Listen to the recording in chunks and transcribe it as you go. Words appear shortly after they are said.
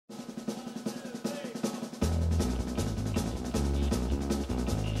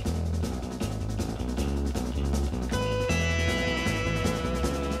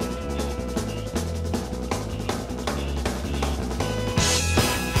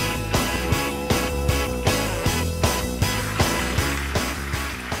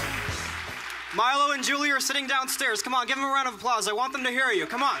sitting downstairs. Come on, give them a round of applause. I want them to hear you.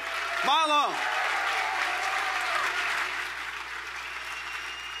 Come on. Milo.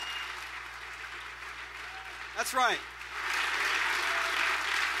 That's right.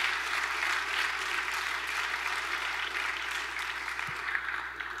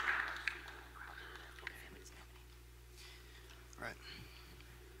 All right.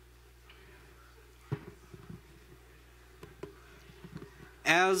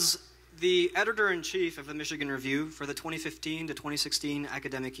 As the editor-in-chief of the Michigan Review for the 2015 to 2016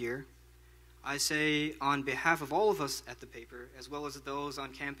 academic year, I say on behalf of all of us at the paper, as well as those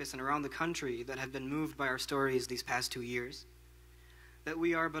on campus and around the country that have been moved by our stories these past 2 years, that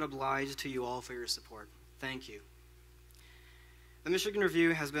we are but obliged to you all for your support. Thank you. The Michigan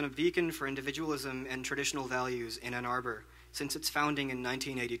Review has been a beacon for individualism and traditional values in Ann Arbor since its founding in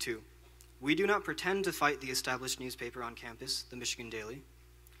 1982. We do not pretend to fight the established newspaper on campus, the Michigan Daily.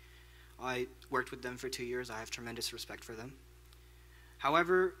 I worked with them for 2 years. I have tremendous respect for them.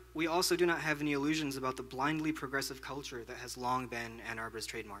 However, we also do not have any illusions about the blindly progressive culture that has long been Ann Arbor's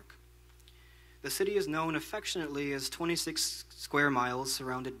trademark. The city is known affectionately as 26 square miles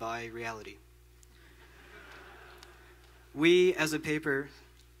surrounded by reality. We, as a paper,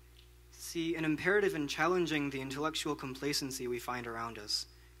 see an imperative in challenging the intellectual complacency we find around us,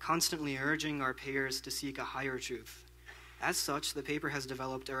 constantly urging our payers to seek a higher truth. As such, the paper has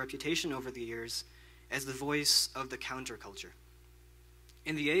developed a reputation over the years as the voice of the counterculture.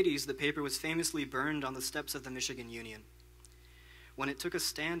 In the 80s, the paper was famously burned on the steps of the Michigan Union. When it took a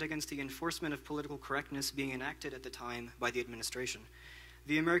stand against the enforcement of political correctness being enacted at the time by the administration,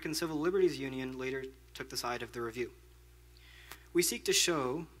 the American Civil Liberties Union later took the side of the Review. We seek to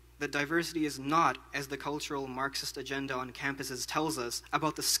show that diversity is not, as the cultural Marxist agenda on campuses tells us,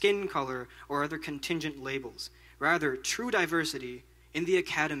 about the skin color or other contingent labels. Rather, true diversity in the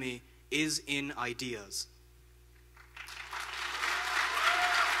academy is in ideas.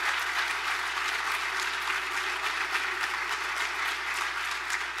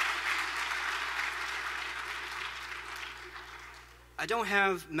 I don't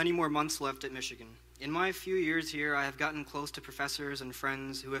have many more months left at Michigan. In my few years here, I have gotten close to professors and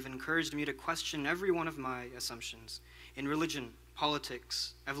friends who have encouraged me to question every one of my assumptions in religion,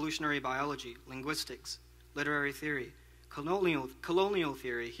 politics, evolutionary biology, linguistics, literary theory, colonial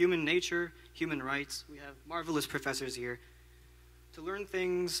theory, human nature, human rights. We have marvelous professors here. To learn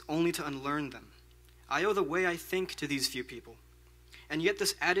things only to unlearn them. I owe the way I think to these few people. And yet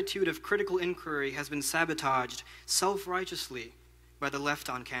this attitude of critical inquiry has been sabotaged self-righteously by the left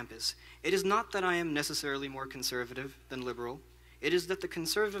on campus. It is not that I am necessarily more conservative than liberal. It is that the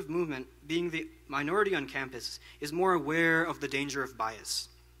conservative movement, being the minority on campus, is more aware of the danger of bias.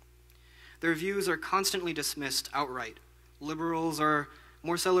 Their views are constantly dismissed outright. Liberals are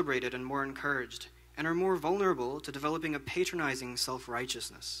more celebrated and more encouraged, and are more vulnerable to developing a patronizing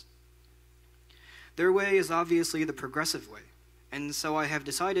self-righteousness. Their way is obviously the progressive way, and so I have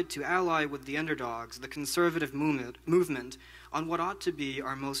decided to ally with the underdogs, the conservative movement, on what ought to be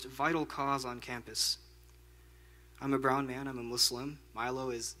our most vital cause on campus. I'm a brown man, I'm a Muslim. Milo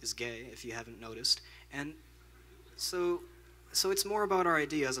is gay, if you haven't noticed. And so it's more about our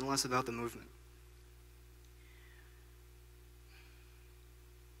ideas and less about the movement.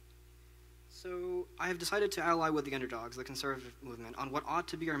 So I have decided to ally with the underdogs, the conservative movement, on what ought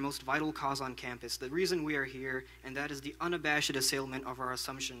to be our most vital cause on campus, the reason we are here, and that is the unabashed assailment of our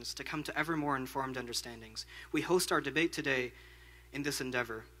assumptions to come to ever more informed understandings. We host our debate today in this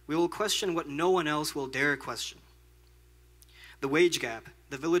endeavor. We will question what no one else will dare question. The wage gap,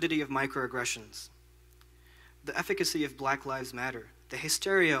 the validity of microaggressions, the efficacy of Black Lives Matter, the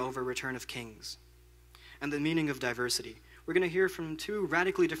hysteria over return of kings, and the meaning of diversity. We're going to hear from two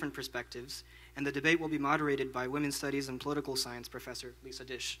radically different perspectives, and the debate will be moderated by Women's Studies and Political Science professor Lisa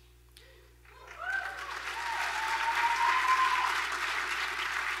Dish.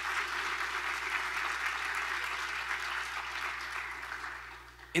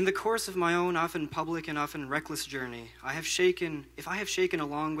 In the course of my own often public and often reckless journey, if I have shaken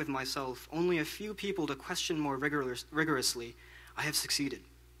along with myself only a few people to question more rigorously, I have succeeded.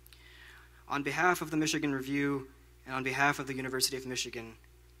 On behalf of the Michigan Review and on behalf of the University of Michigan,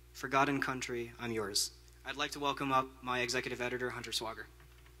 for God and country, I'm yours. I'd like to welcome up my executive editor, Hunter Swager.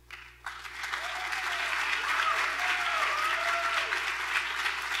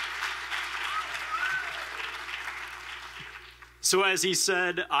 So as he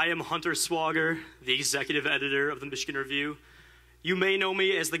said, I am Hunter Swager, the executive editor of the Michigan Review. You may know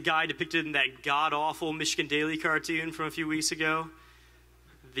me as the guy depicted in that god-awful Michigan Daily cartoon from a few weeks ago.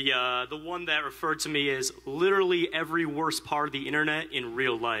 The one that referred to me as literally every worst part of the internet in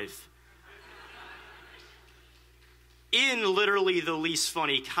real life. in literally the least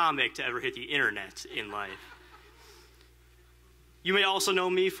funny comic to ever hit the internet in life. You may also know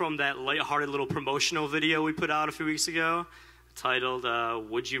me from that lighthearted little promotional video we put out a few weeks ago titled,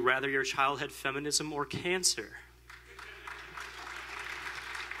 Would You Rather Your Child Had Feminism or Cancer?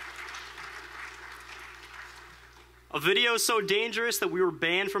 A video so dangerous that we were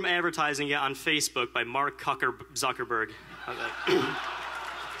banned from advertising it on Facebook by Mark Zuckerberg.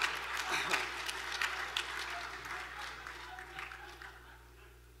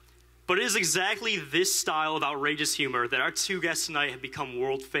 But it is exactly this style of outrageous humor that our two guests tonight have become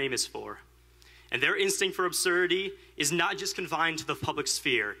world famous for. And their instinct for absurdity is not just confined to the public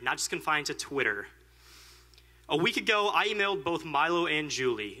sphere, not just confined to Twitter. A week ago, I emailed both Milo and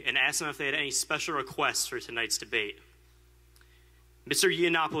Julie and asked them if they had any special requests for tonight's debate. Mr.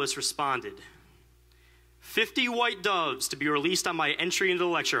 Yiannopoulos responded, 50 white doves to be released on my entry into the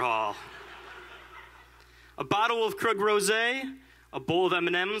lecture hall. A bottle of Krug Rosé, a bowl of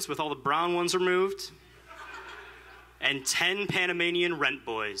M&Ms with all the brown ones removed, and 10 Panamanian rent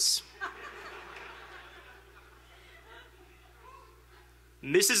boys.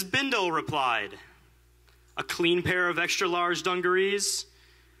 Mrs. Bindel replied, a clean pair of extra-large dungarees,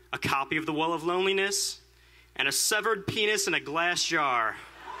 a copy of The Well of Loneliness, and a severed penis in a glass jar.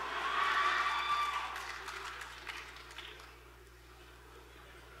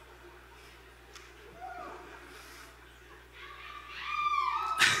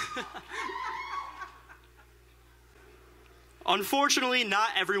 Unfortunately, not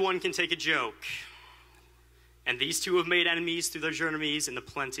everyone can take a joke. And these two have made enemies through their journeys in the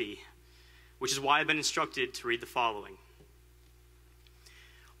plenty, which is why I've been instructed to read the following.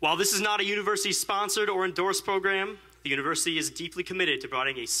 While this is not a university-sponsored or endorsed program, the university is deeply committed to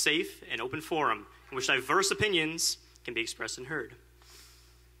providing a safe and open forum in which diverse opinions can be expressed and heard.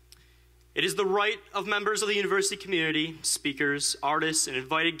 It is the right of members of the university community, speakers, artists, and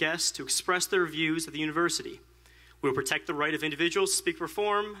invited guests to express their views of the university. We will protect the right of individuals to speak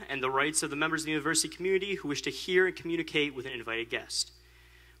reform and the rights of the members of the university community who wish to hear and communicate with an invited guest.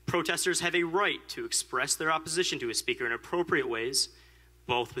 Protesters have a right to express their opposition to a speaker in appropriate ways,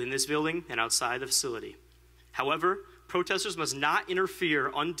 both within this building and outside the facility. However, protesters must not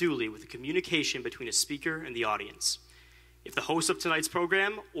interfere unduly with the communication between a speaker and the audience. If the hosts of tonight's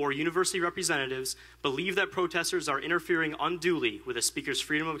program or university representatives believe that protesters are interfering unduly with a speaker's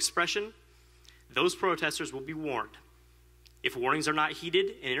freedom of expression, those protesters will be warned. If warnings are not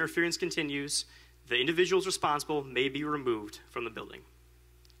heeded and interference continues, the individuals responsible may be removed from the building.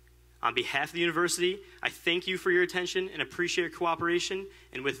 On behalf of the university, I thank you for your attention and appreciate your cooperation.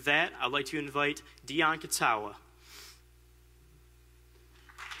 And with that, I'd like to invite Dion Katawa.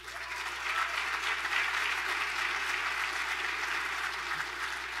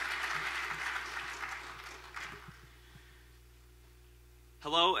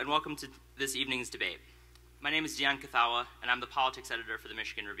 Hello and welcome to this evening's debate. My name is Dion Kathawa and I'm the politics editor for the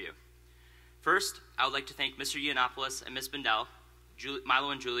Michigan Review. First, I would like to thank Mr. Yiannopoulos and Ms. Bindel, Milo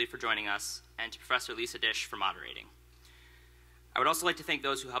and Julie for joining us, and to Professor Lisa Dish for moderating. I would also like to thank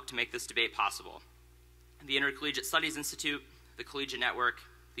those who helped to make this debate possible. The Intercollegiate Studies Institute, the Collegiate Network,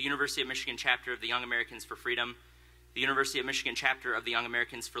 the University of Michigan chapter of the Young Americans for Freedom, the University of Michigan chapter of the Young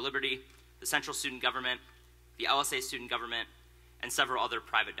Americans for Liberty, the Central Student Government, the LSA Student Government, and several other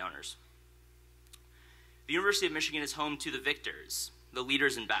private donors. The University of Michigan is home to the victors, the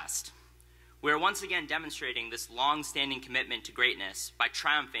leaders and best. We are once again demonstrating this long-standing commitment to greatness by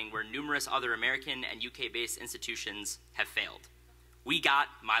triumphing where numerous other American and UK-based institutions have failed. We got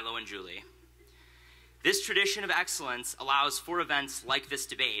Milo and Julie. This tradition of excellence allows for events like this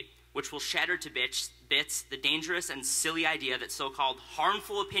debate, which will shatter to bits the dangerous and silly idea that so-called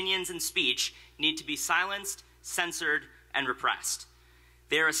harmful opinions and speech need to be silenced, censored, and repressed.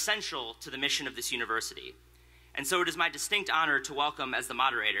 They are essential to the mission of this university. And so it is my distinct honor to welcome as the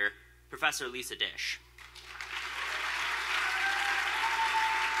moderator, Professor Lisa Dish.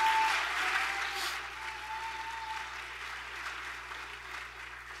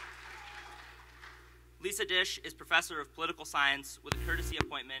 Lisa Dish is Professor of Political Science with a courtesy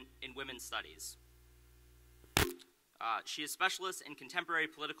appointment in Women's Studies. She is specialist in contemporary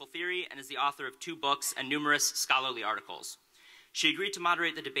political theory and is the author of 2 books and numerous scholarly articles. She agreed to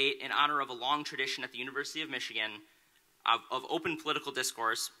moderate the debate in honor of a long tradition at the University of Michigan of open political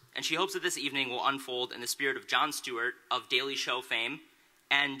discourse, and she hopes that this evening will unfold in the spirit of Jon Stewart of Daily Show fame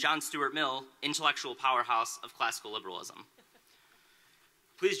and John Stuart Mill, intellectual powerhouse of classical liberalism.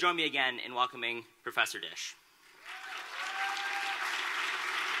 Please join me again in welcoming Professor Dish.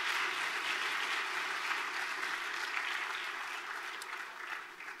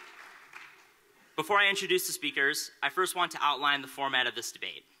 Before I introduce the speakers, I first want to outline the format of this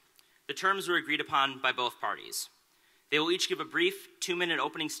debate. The terms were agreed upon by both parties. They will each give a brief 2-minute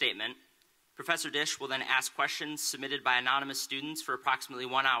opening statement. Professor Dish will then ask questions submitted by anonymous students for approximately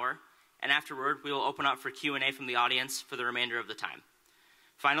 1 hour, and afterward, we will open up for Q&A from the audience for the remainder of the time.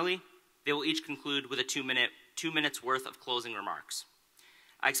 Finally, they will each conclude with a 2 minutes worth of closing remarks.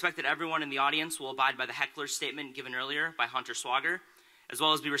 I expect that everyone in the audience will abide by the heckler's statement given earlier by Hunter Swager, as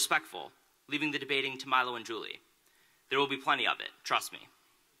well as be respectful, leaving the debating to Milo and Julie. There will be plenty of it, trust me.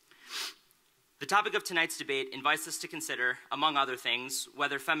 The topic of tonight's debate invites us to consider, among other things,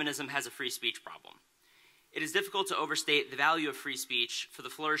 whether feminism has a free speech problem. It is difficult to overstate the value of free speech for the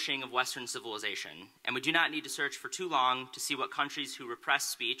flourishing of Western civilization, and we do not need to search for too long to see what countries who repress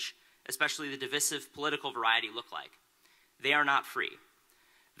speech, especially the divisive political variety, look like. They are not free.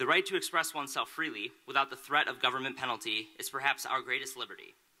 The right to express oneself freely, without the threat of government penalty, is perhaps our greatest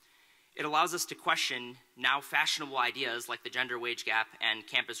liberty. It allows us to question now fashionable ideas like the gender wage gap and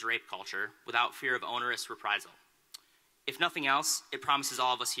campus rape culture without fear of onerous reprisal. If nothing else, it promises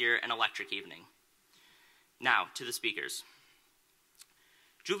all of us here an electric evening. Now, to the speakers.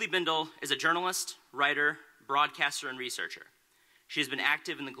 Julie Bindel is a journalist, writer, broadcaster, and researcher. She has been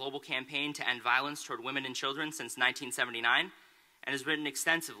active in the global campaign to end violence toward women and children since 1979 and has written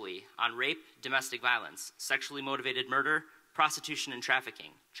extensively on rape, domestic violence, sexually motivated murder, prostitution and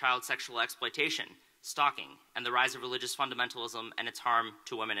trafficking, child sexual exploitation, stalking, and the rise of religious fundamentalism and its harm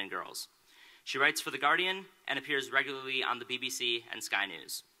to women and girls. She writes for The Guardian and appears regularly on the BBC and Sky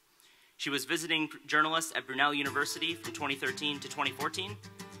News. She was visiting journalist at Brunel University from 2013 to 2014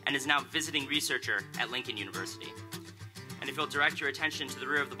 and is now visiting researcher at Lincoln University. And if you'll direct your attention to the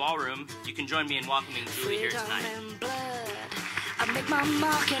rear of the ballroom, you can join me in welcoming Julie here tonight. I make my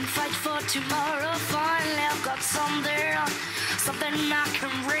mark and fight for tomorrow. Finally, I've got something I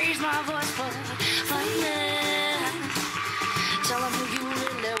can raise my voice for. Fire, tell them who you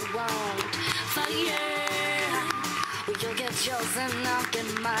really want. Fire, you'll get yours and I'll get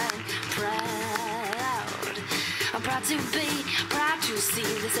mine. Proud, I'm proud to be, proud to see.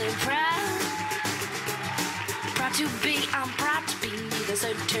 They say proud, proud to be, I'm proud to be. They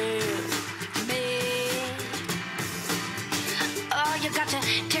say to me. Oh, you got to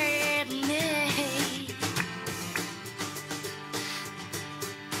tell me.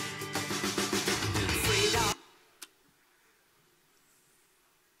 Freedom.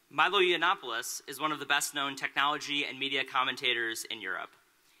 Milo Yiannopoulos is one of the best-known technology and media commentators in Europe.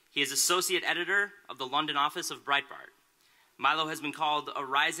 He is associate editor of the London office of Breitbart. Milo has been called a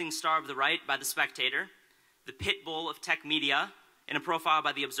rising star of the right by The Spectator, the pit bull of tech media in a profile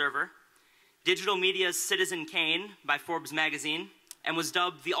by The Observer, digital media's Citizen Kane by Forbes magazine, and was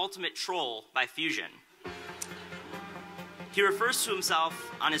dubbed the ultimate troll by Fusion. He refers to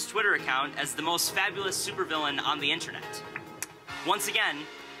himself on his Twitter account as the most fabulous supervillain on the internet. Once again,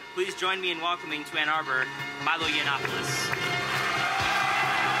 please join me in welcoming to Ann Arbor, Milo Yiannopoulos.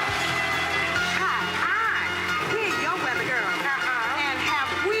 Hi, we're your weather girl. And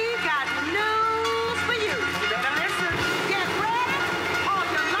have we got news for you? You better listen. Get ready, all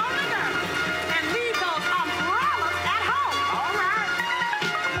your lonely girls, and leave those umbrellas at home. All right.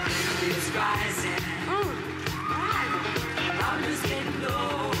 It's rising. I'm just getting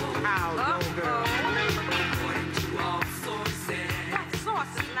low. How low, girl? According to all sources. What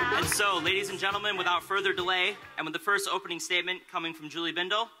sources now? And so, ladies and gentlemen, without further delay, and with the first opening statement coming from Julie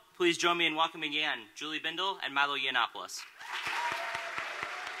Bindel, please join me in welcoming again Julie Bindel and Milo Yiannopoulos.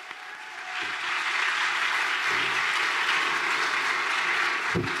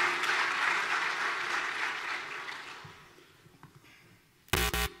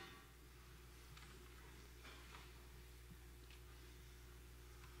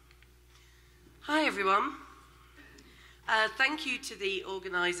 Hi everyone. Thank you to the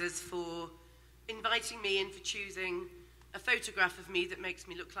organisers for inviting me and for choosing a photograph of me that makes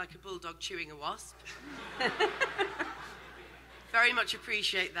me look like a bulldog chewing a wasp. Very much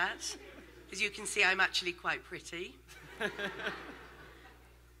appreciate that. As you can see, I'm actually quite pretty.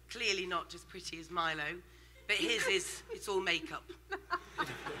 Clearly not as pretty as Milo, but his is, it's all makeup.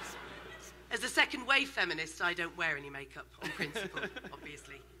 As a second wave feminist, I don't wear any makeup on principle,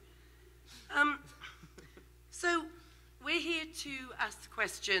 obviously. So we're here to ask the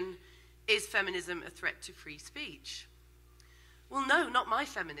question, is feminism a threat to free speech? Well, no, not my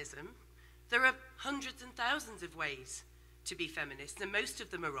feminism. There are hundreds and thousands of ways to be feminist, and most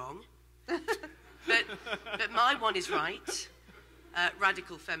of them are wrong. but my one is right.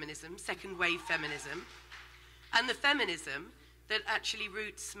 Radical feminism, second wave feminism, and the feminism that actually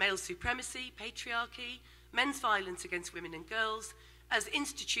roots male supremacy, patriarchy, men's violence against women and girls as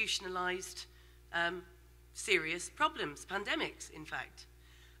institutionalized serious problems, pandemics, in fact.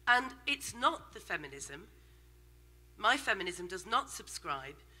 And it's not the feminism. My feminism does not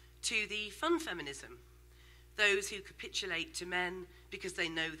subscribe to the fun feminism, those who capitulate to men because they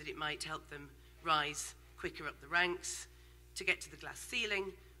know that it might help them rise quicker up the ranks, to get to the glass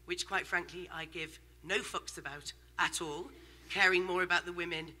ceiling, which, quite frankly, I give no fucks about at all, caring more about the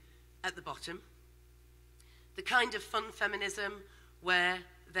women at the bottom. The kind of fun feminism where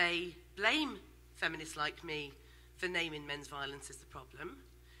they blame feminists like me for naming men's violence as the problem,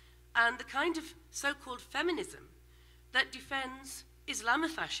 and the kind of so-called feminism that defends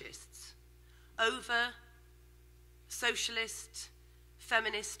Islamofascists over socialist,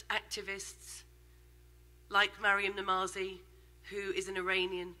 feminist activists like Mariam Namazi, who is an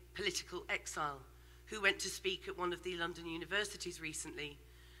Iranian political exile, who went to speak at one of the London universities recently,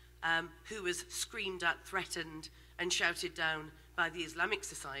 who was screamed at, threatened, and shouted down by the Islamic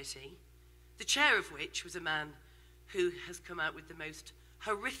Society, the chair of which was a man who has come out with the most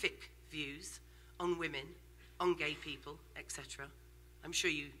horrific views on women, on gay people, etc. I'm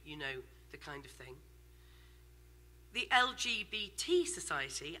sure you know the kind of thing. The LGBT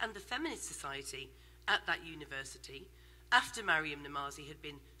Society and the Feminist Society at that university, after Mariam Namazi had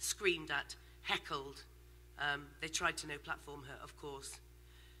been screamed at, heckled, they tried to no-platform her, of course,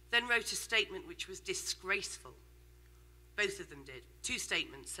 then wrote a statement which was disgraceful. Both of them did. 2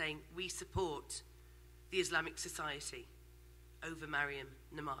 statements saying, we support the Islamic Society over Mariam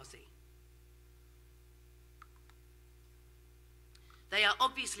Namazi. They are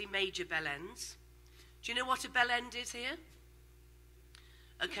obviously major bell ends. Do you know what a bell end is here?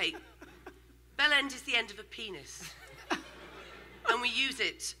 Okay, bell end is the end of a penis. And we use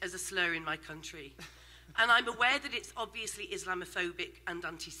it as a slur in my country. And I'm aware that it's obviously Islamophobic and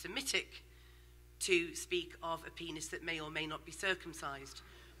anti-Semitic to speak of a penis that may or may not be circumcised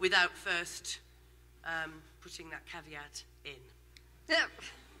without first putting that caveat in.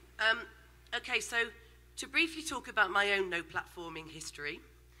 Okay, so to briefly talk about my own no-platforming history,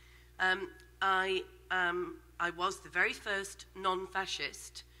 I was the very first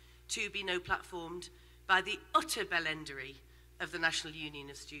non-fascist to be no-platformed by the utter bellendery of the National Union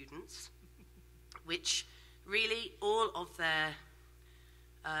of Students, which really all of their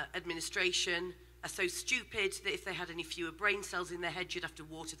administration are so stupid that if they had any fewer brain cells in their head, you'd have to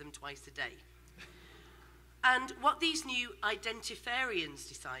water them twice a day. And what these new identifarians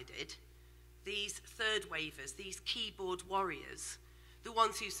decided, these third wavers, these keyboard warriors, the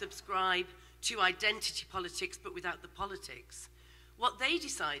ones who subscribe to identity politics but without the politics, what they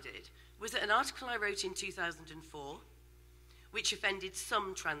decided was that an article I wrote in 2004, which offended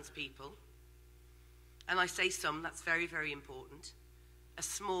some trans people, and I say some, that's very, very important, a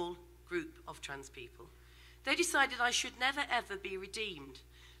small group of trans people, they decided I should never ever be redeemed,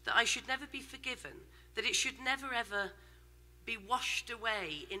 that I should never be forgiven, that it should never ever be washed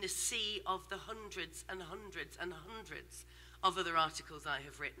away in a sea of the hundreds and hundreds and hundreds of other articles I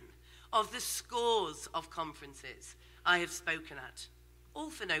have written, of the scores of conferences I have spoken at, all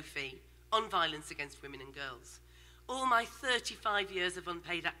for no fee, on violence against women and girls. All my 35 years of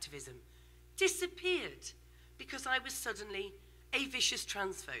unpaid activism disappeared because I was suddenly a vicious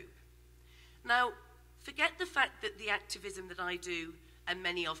transphobe. Now, forget the fact that the activism that I do and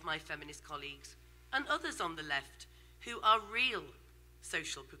many of my feminist colleagues and others on the left who are real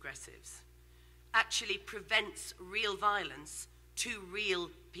social progressives actually prevents real violence to real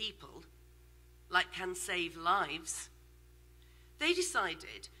people, like can save lives. They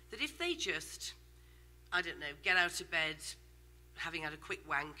decided that if they just, I don't know, get out of bed, having had a quick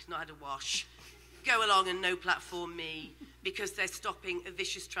wank, not had a wash, go along and no-platform me because they're stopping a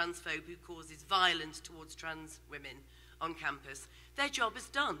vicious transphobe who causes violence towards trans women on campus, their job is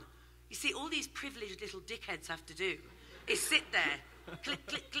done. You see, all these privileged little dickheads have to do is sit there, click,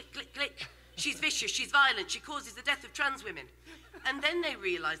 click, click, click, click. She's vicious, she's violent, she causes the death of trans women. And then they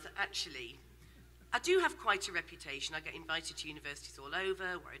realise that actually, I do have quite a reputation. I get invited to universities all over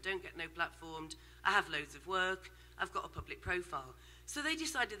where I don't get no-platformed. I have loads of work. I've got a public profile. So they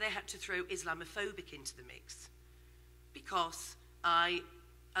decided they had to throw Islamophobic into the mix because I,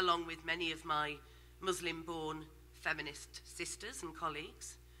 along with many of my Muslim-born feminist sisters and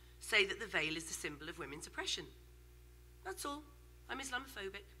colleagues, say that the veil is the symbol of women's oppression. That's all. I'm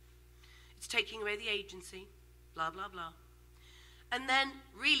Islamophobic. It's taking away the agency, blah, blah, blah. And then,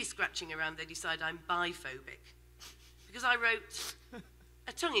 really scratching around, they decide I'm biphobic. Because I wrote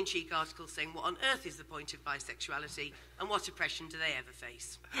a tongue-in-cheek article saying, what on earth is the point of bisexuality and what oppression do they ever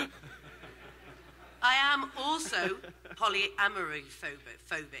face? I am also polyamory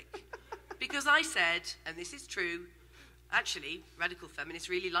phobic. Because I said, and this is true, actually, radical feminists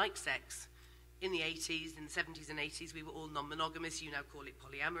really like sex. in the 80s, in the 70s and 80s, we were all non-monogamous. You now call it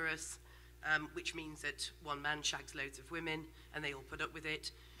polyamorous, which means that one man shags loads of women and they all put up with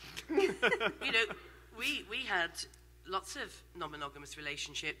it. You know, we had lots of non-monogamous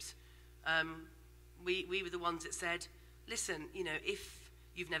relationships. We were the ones that said, listen, you know, if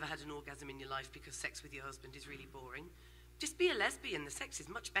you've never had an orgasm in your life because sex with your husband is really boring, just be a lesbian. The sex is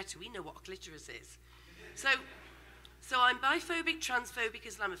much better. We know what a clitoris is. So I'm biphobic, transphobic,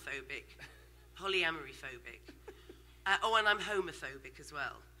 Islamophobic, polyamory-phobic. And I'm homophobic as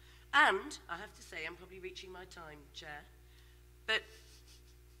well. And I have to say, I'm probably reaching my time, Chair, but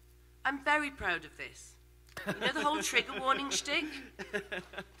I'm very proud of this. You know the whole trigger warning shtick?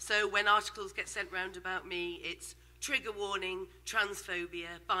 So when articles get sent round about me, it's trigger warning,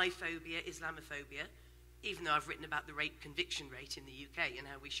 transphobia, biphobia, Islamophobia, even though I've written about the rape conviction rate in the UK and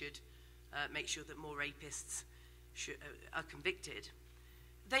how we should make sure that more rapists are convicted.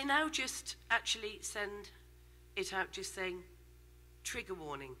 They now just actually send it out just saying, trigger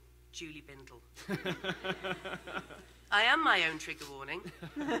warning, Julie Bindel. I am my own trigger warning.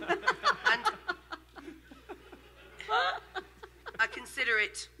 And I consider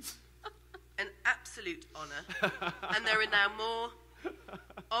it an absolute honour, and there are now more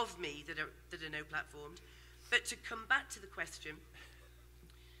of me that are no platformed. But to come back to the question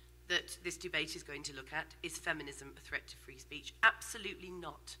that this debate is going to look at, is feminism a threat to free speech? Absolutely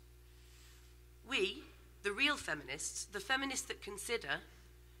not. We, the real feminists, the feminists that consider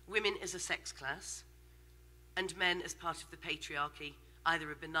women as a sex class and men as part of the patriarchy,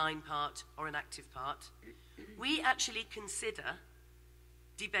 either a benign part or an active part, we actually consider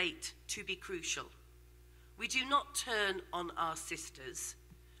debate to be crucial. We do not turn on our sisters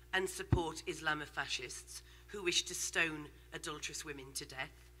and support Islamofascists who wish to stone adulterous women to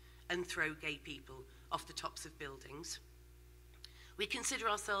death and throw gay people off the tops of buildings. We consider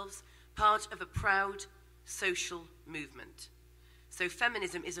ourselves part of a proud social movement. So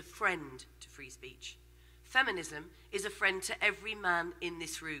feminism is a friend to free speech. Feminism is a friend to every man in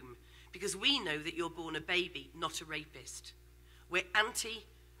this room, because we know that you're born a baby, not a rapist. We're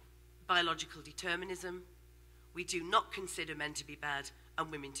anti-biological determinism. We do not consider men to be bad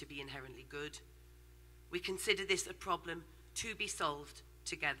and women to be inherently good. We consider this a problem to be solved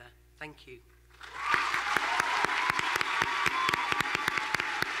together. Thank you.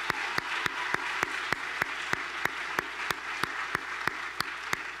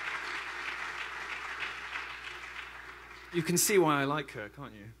 You can see why I like her,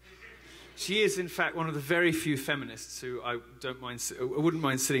 can't you? She is, in fact, one of the very few feminists who I wouldn't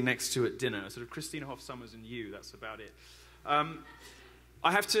mind sitting next to at dinner. Sort of Christina Hoff Sommers and you, that's about it.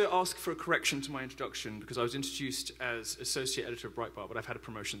 I have to ask for a correction to my introduction because I was introduced as associate editor of Breitbart, but I've had a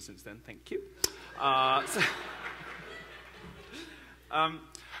promotion since then. Thank you. I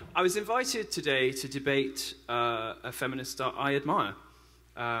was invited today to debate a feminist I admire.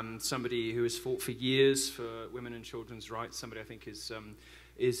 Somebody who has fought for years for women and children's rights, somebody I think is an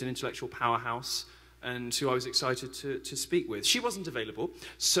intellectual powerhouse, and who I was excited to speak with. She wasn't available,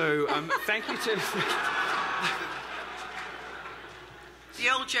 so thank you to... The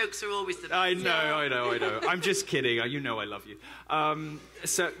old jokes are always the best. I know. I'm just kidding. You know I love you.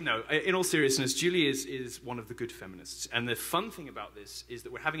 So, no, in all seriousness, Julie is one of the good feminists. And the fun thing about this is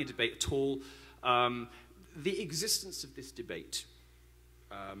that we're having a debate at all. The existence of this debate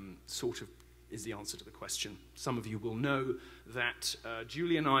sort of is the answer to the question. Some of you will know that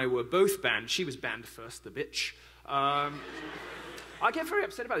Julie and I were both banned. She was banned first, the bitch. I get very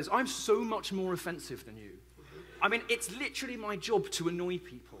upset about this. I'm so much more offensive than you. I mean, it's literally my job to annoy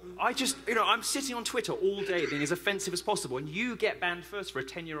people. I'm sitting on Twitter all day being as offensive as possible, and you get banned first for a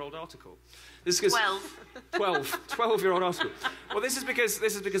 10-year-old article. 12-year-old article. Well, this is because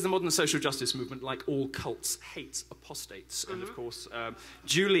the modern social justice movement, like all cults, hates apostates. And of course,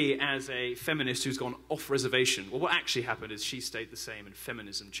 Julie, as a feminist who's gone off reservation, well, what actually happened is she stayed the same and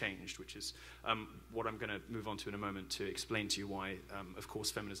feminism changed, which is what I'm going to move on to in a moment to explain to you why, of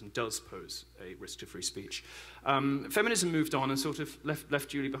course, feminism does pose a risk to free speech. Feminism moved on and sort of left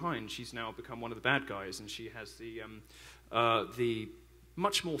Julie behind. She's now become one of the bad guys, and she has the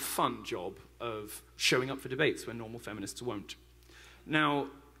much more fun job of showing up for debates when normal feminists won't. Now,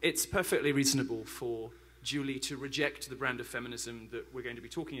 it's perfectly reasonable for Julie to reject the brand of feminism that we're going to be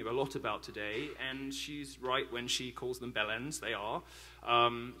talking a lot about today, and she's right when she calls them bellends. They are.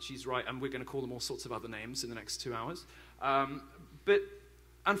 She's right, and we're going to call them all sorts of other names in the next 2 hours. But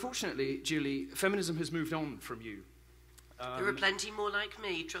unfortunately, Julie, feminism has moved on from you. There are plenty more like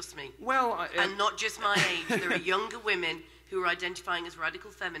me, trust me. Well, and not just my age. There are younger women who are identifying as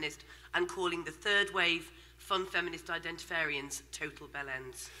radical feminist and calling the third wave fun feminist identitarians total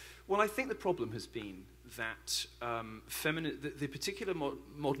bellends. Well, I think the problem has been that the particular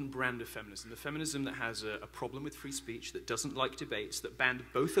modern brand of feminism, the feminism that has a problem with free speech, that doesn't like debates, that banned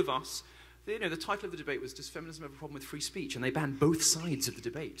both of us. The title of the debate was, does feminism have a problem with free speech? And they banned both sides of the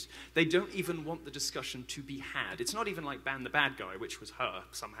debate. They don't even want the discussion to be had. It's not even like ban the bad guy, which was her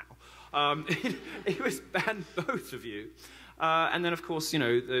somehow. It was ban both of you. And then, of course,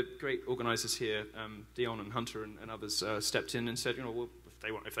 the great organizers here, Dion and Hunter and others, stepped in and said, well,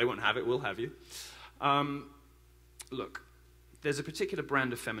 if they won't have it, we'll have you. Look, there's a particular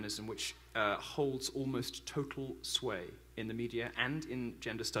brand of feminism which holds almost total sway in the media and in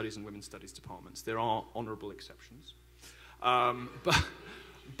gender studies and women's studies departments. There are honorable exceptions. But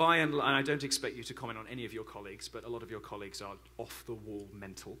by and large, and I don't expect you to comment on any of your colleagues, but a lot of your colleagues are off-the-wall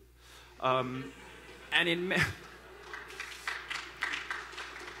mental.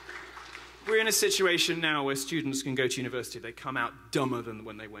 We're in a situation now where students can go to university, they come out dumber than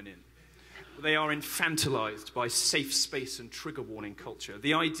when they went in. They are infantilized by safe space and trigger warning culture.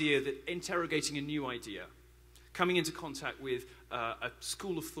 The idea that interrogating a new idea, coming into contact with a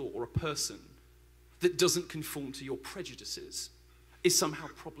school of thought or a person that doesn't conform to your prejudices is somehow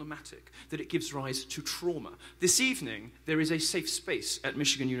problematic, that it gives rise to trauma. This evening, there is a safe space at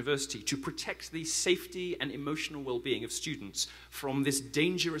Michigan University to protect the safety and emotional well-being of students from this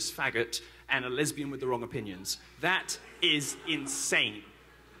dangerous faggot and a lesbian with the wrong opinions. That is insane.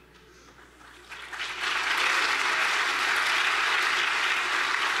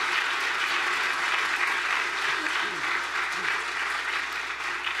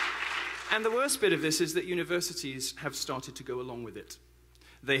 And the worst bit of this is that universities have started to go along with it.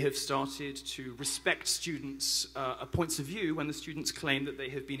 They have started to respect students' points of view when the students claim that they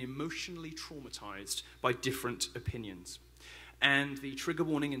have been emotionally traumatized by different opinions. And the trigger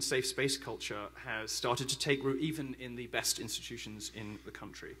warning and safe space culture has started to take root even in the best institutions in the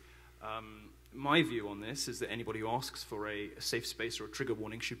country. My view on this is that anybody who asks for a safe space or a trigger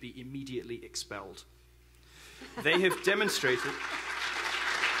warning should be immediately expelled. They have demonstrated...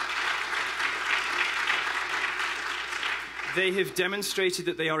 They have demonstrated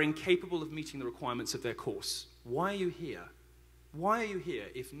that they are incapable of meeting the requirements of their course. Why are you here? Why are you here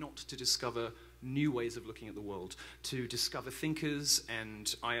if not to discover new ways of looking at the world, to discover thinkers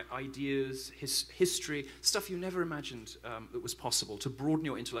and ideas, history, stuff you never imagined that was possible, to broaden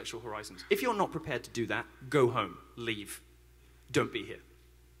your intellectual horizons? If you're not prepared to do that, go home, leave. Don't be here.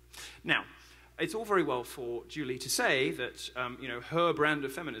 Now, it's all very well for Julie to say that, her brand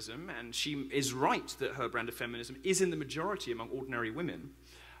of feminism, and she is right that her brand of feminism is in the majority among ordinary women,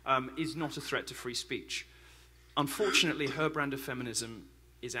 is not a threat to free speech. Unfortunately, her brand of feminism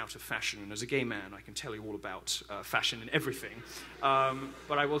is out of fashion, and as a gay man, I can tell you all about fashion and everything.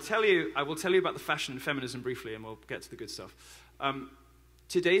 But I will tell you about the fashion and feminism briefly, and we'll get to the good stuff.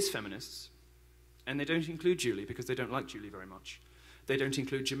 Today's feminists, and they don't include Julie because they don't like Julie very much. They don't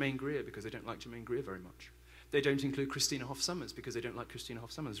include Germaine Greer because they don't like Germaine Greer very much. They don't include Christina Hoff Sommers because they don't like Christina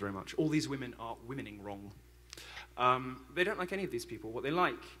Hoff Sommers very much. All these women are womening wrong. They don't like any of these people. What they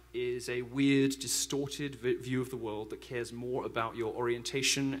like is a weird, distorted view of the world that cares more about your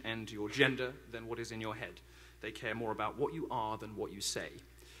orientation and your gender than what is in your head. They care more about what you are than what you say.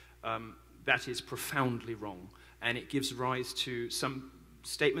 That is profoundly wrong, and it gives rise to some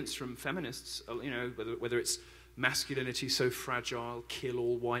statements from feminists, whether it's masculinity so fragile, kill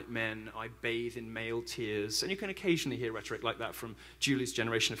all white men, I bathe in male tears. And you can occasionally hear rhetoric like that from Julie's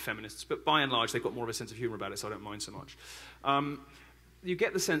generation of feminists, but by and large, they've got more of a sense of humor about it, so I don't mind so much. You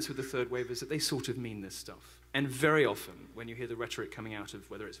get the sense with the third wavers that they sort of mean this stuff. And very often, when you hear the rhetoric coming out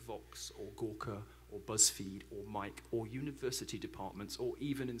of whether it's Vox or Gawker or BuzzFeed or Mike or university departments or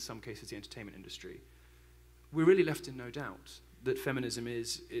even in some cases the entertainment industry, we're really left in no doubt that feminism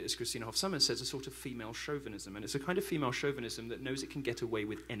is, as Christina Hoff Sommers says, a sort of female chauvinism. And it's a kind of female chauvinism that knows it can get away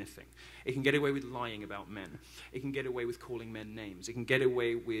with anything. It can get away with lying about men. It can get away with calling men names. It can get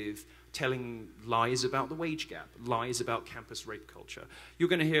away with telling lies about the wage gap, lies about campus rape culture. You're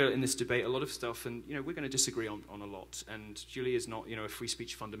going to hear in this debate a lot of stuff, and we're going to disagree on a lot. And Julie is not a free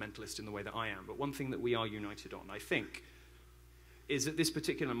speech fundamentalist in the way that I am. But one thing that we are united on, I think, is that this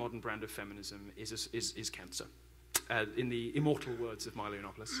particular modern brand of feminism is cancer. In the immortal words of Milo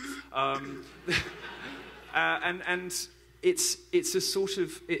Yiannopoulos. And it's a sort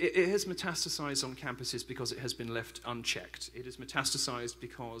of, it has metastasized on campuses because it has been left unchecked. It has metastasized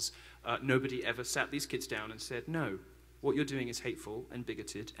because nobody ever sat these kids down and said, no, what you're doing is hateful and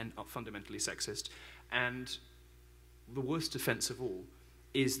bigoted and fundamentally sexist. And the worst offense of all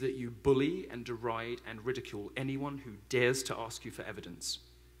is that you bully and deride and ridicule anyone who dares to ask you for evidence.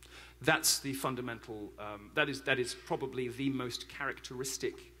 That's the fundamental, that is probably the most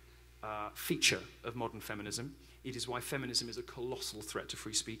characteristic feature of modern feminism. It is why feminism is a colossal threat to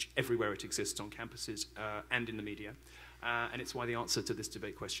free speech everywhere it exists, on campuses and in the media. And it's why the answer to this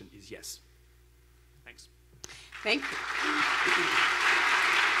debate question is yes. Thanks. Thank you.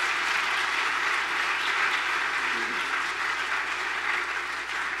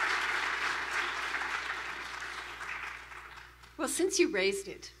 Well, since you raised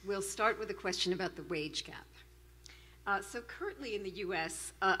it, we'll start with a question about the wage gap. So currently in the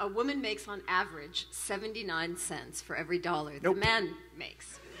US, a woman makes on average 79 cents for every dollar the man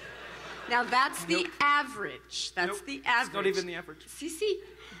makes. Now that's the average. That's the average. It's not even the average. See?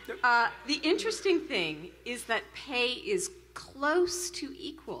 The interesting thing is that pay is close to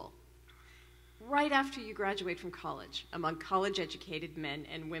equal right after you graduate from college among college-educated men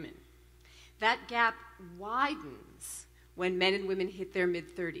and women. That gap widens when men and women hit their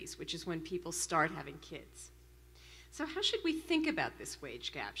mid-30s, which is when people start having kids. So how should we think about this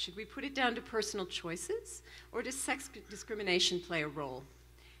wage gap? Should we put it down to personal choices, or does sex discrimination play a role?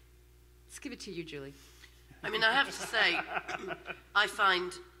 Let's give it to you, Julie. I mean, I have to say, I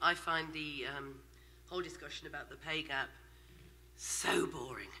find the whole discussion about the pay gap so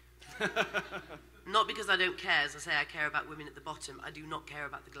boring. Not because I don't care. As I say, I care about women at the bottom. I do not care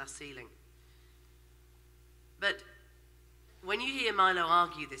about the glass ceiling. But when you hear Milo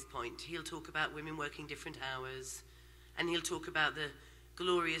argue this point, he'll talk about women working different hours, and he'll talk about the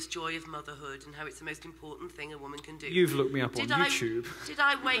glorious joy of motherhood and how it's the most important thing a woman can do. You've looked me up on YouTube. Did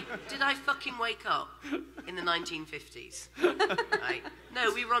I fucking wake up in the 1950s? Right?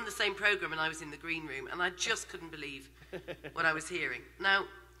 No, we were on the same program and I was in the green room and I just couldn't believe what I was hearing. Now,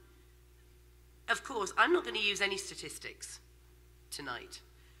 of course, I'm not going to use any statistics tonight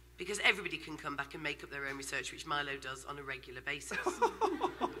because everybody can come back and make up their own research, which Milo does on a regular basis.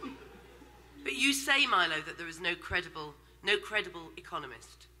 But you say, Milo, that there is no credible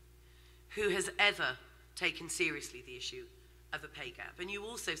economist who has ever taken seriously the issue of a pay gap. And you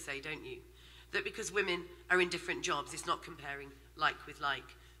also say, don't you, that because women are in different jobs, it's not comparing like with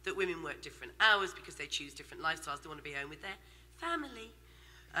like, that women work different hours because they choose different lifestyles, they want to be home with their family.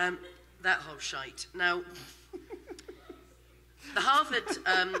 That whole shite. Now, the Harvard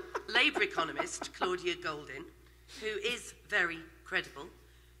labour economist, Claudia Goldin, who is very credible,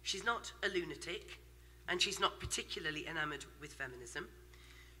 she's not a lunatic, and she's not particularly enamoured with feminism,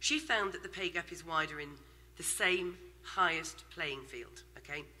 she found that the pay gap is wider in the same highest playing field,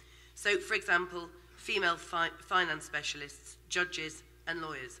 okay? So, for example, female finance specialists, judges, and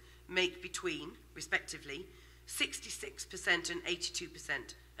lawyers make between, respectively, 66% and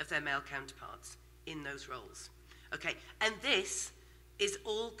 82% of their male counterparts in those roles. Okay, and this is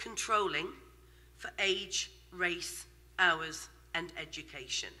all controlling for age, race, hours, and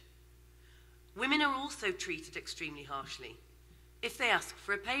education. Women are also treated extremely harshly if they ask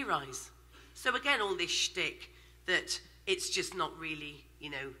for a pay rise. So again, all this shtick that it's just not really, you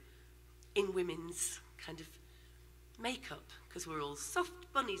know, in women's kind of makeup, because we're all soft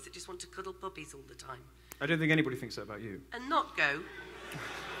bunnies that just want to cuddle puppies all the time. I don't think anybody thinks that about you. And not go.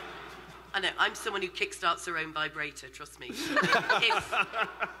 I know, I'm someone who kickstarts her own vibrator, trust me.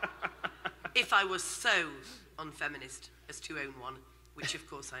 If I was so unfeminist as to own one, which of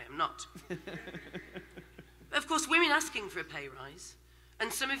course I am not. Of course, women asking for a pay rise,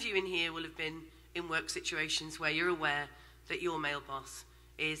 and some of you in here will have been in work situations where you're aware that your male boss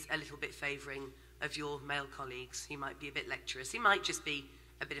is a little bit favouring of your male colleagues. He might be a bit lecturous. He might just be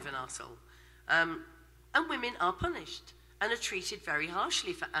a bit of an arsehole. And women are punished and are treated very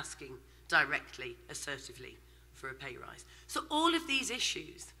harshly for asking directly, assertively, for a pay rise. So all of these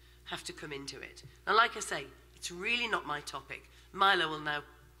issues have to come into it. Now, like I say, it's really not my topic. Milo will now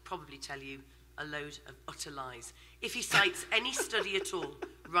probably tell you a load of utter lies. If he cites any study at all,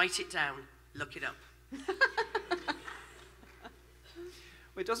 write it down, look it up.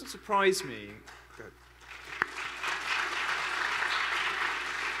 Well, it doesn't surprise me. Go.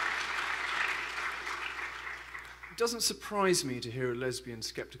 It doesn't surprise me to hear a lesbian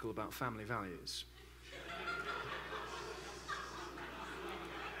skeptical about family values.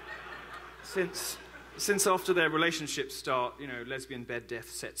 Since after their relationships start, you know, lesbian bed death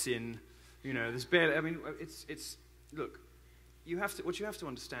sets in, you know, there's barely, I mean, look, what you have to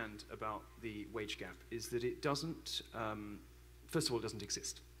understand about the wage gap is that it doesn't, first of all, it doesn't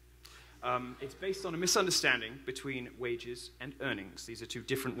exist. It's based on a misunderstanding between wages and earnings. These are two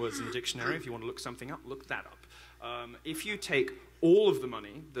different words in the dictionary. If you want to look something up, look that up. If you take all of the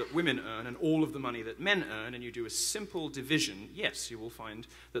money that women earn and all of the money that men earn and you do a simple division, yes, you will find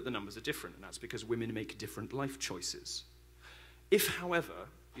that the numbers are different, and that's because women make different life choices. If, however,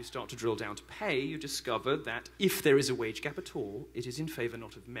 you start to drill down to pay, you discover that if there is a wage gap at all, it is in favor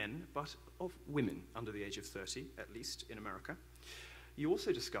not of men, but of women under the age of 30, at least in America. You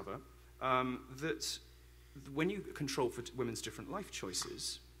also discover that when you control for women's different life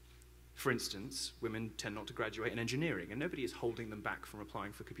choices, for instance, women tend not to graduate in engineering, and nobody is holding them back from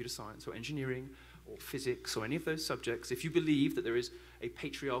applying for computer science or engineering or physics or any of those subjects. If you believe that there is a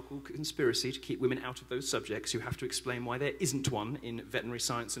patriarchal conspiracy to keep women out of those subjects, you have to explain why there isn't one in veterinary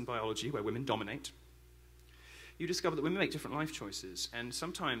science and biology, where women dominate. You discover that women make different life choices, and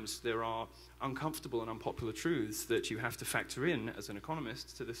sometimes there are uncomfortable and unpopular truths that you have to factor in as an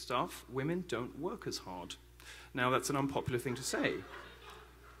economist to this stuff. Women don't work as hard. Now, that's an unpopular thing to say,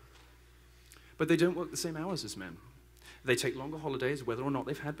 but they don't work the same hours as men. They take longer holidays, whether or not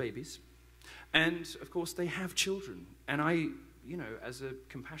they've had babies. And, of course, they have children. And I, as a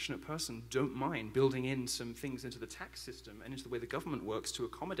compassionate person, don't mind building in some things into the tax system and into the way the government works to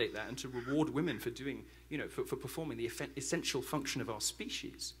accommodate that and to reward women for doing, for performing the essential function of our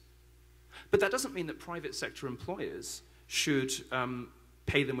species. But that doesn't mean that private sector employers should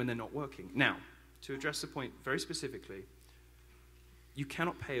pay them when they're not working. Now, to address the point very specifically, you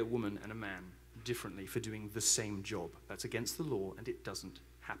cannot pay a woman and a man differently for doing the same job. That's against the law, and it doesn't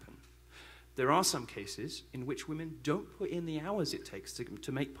happen. There are some cases in which women don't put in the hours it takes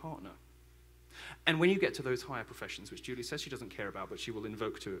to make partner. And when you get to those higher professions, which Julie says she doesn't care about, but she will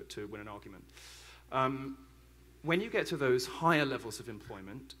invoke to win an argument, when you get to those higher levels of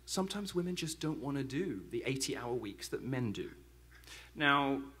employment, sometimes women just don't want to do the 80-hour weeks that men do.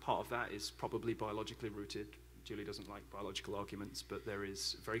 Now, part of that is probably biologically rooted. Julie doesn't like biological arguments, but there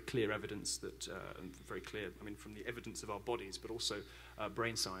is very clear evidence that, from the evidence of our bodies, but also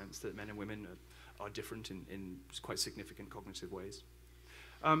brain science, that men and women are different in quite significant cognitive ways.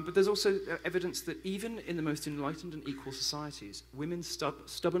 But there's also evidence that even in the most enlightened and equal societies, women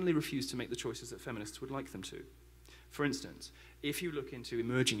stubbornly refuse to make the choices that feminists would like them to. For instance, if you look into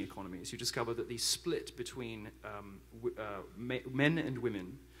emerging economies, you discover that the split between men and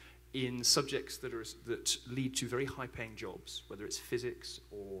women in subjects that lead to very high-paying jobs, whether it's physics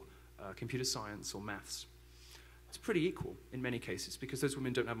or computer science or maths, it's pretty equal in many cases, because those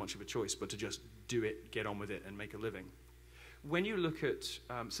women don't have much of a choice but to just do it, get on with it, and make a living. When you look at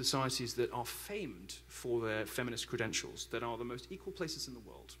societies that are famed for their feminist credentials, that are the most equal places in the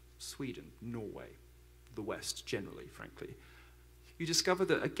world, Sweden, Norway, the West generally, frankly, you discover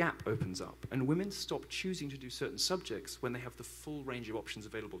that a gap opens up, and women stop choosing to do certain subjects when they have the full range of options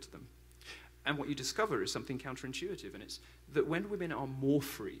available to them. And what you discover is something counterintuitive, and it's that when women are more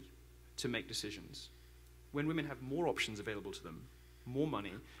free to make decisions, when women have more options available to them, more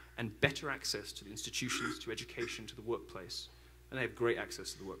money, and better access to the institutions, to education, to the workplace, and they have great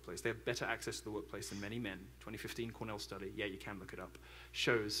access to the workplace. They have better access to the workplace than many men. 2015 Cornell study, yeah, you can look it up,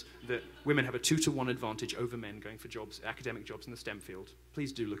 shows that women have a 2-to-1 advantage over men going for jobs, academic jobs in the STEM field.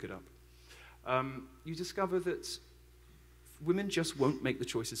 Please do look it up. You discover that women just won't make the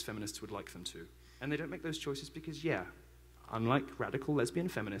choices feminists would like them to. And they don't make those choices because, yeah, unlike radical lesbian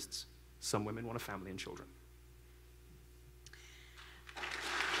feminists, some women want a family and children.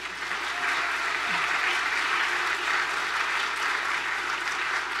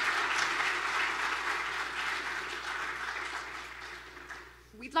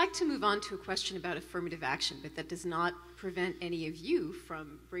 We'd like to move on to a question about affirmative action, but that does not prevent any of you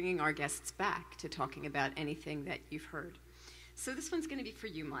from bringing our guests back to talking about anything that you've heard. So this one's going to be for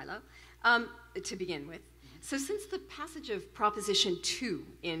you, Milo, to begin with. So since the passage of Proposition 2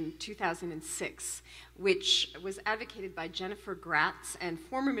 in 2006, which was advocated by Jennifer Gratz and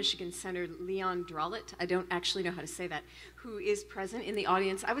former Michigan Senator Leon Drolet, I don't actually know how to say that, who is present in the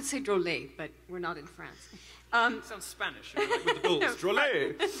audience. I would say Drolet, but we're not in France. It sounds Spanish, like with the bulls. No,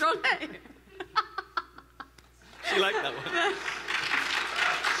 Drolet. Drolet. She liked that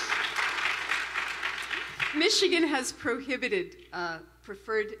one. Michigan has prohibited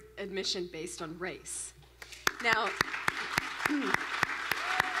preferred admission based on race. Now,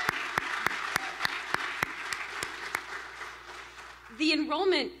 the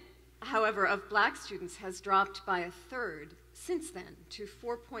enrollment, however, of black students has dropped by a third since then to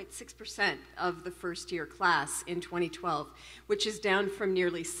 4.6% of the first-year class in 2012, which is down from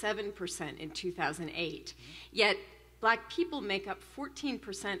nearly 7% in 2008. Yet, black people make up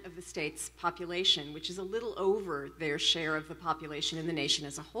 14% of the state's population, which is a little over their share of the population in the nation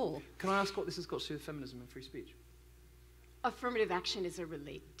as a whole. Can I ask what this has got to do with feminism and free speech? Affirmative action is a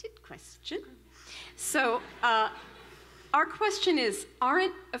related question. So, our question is,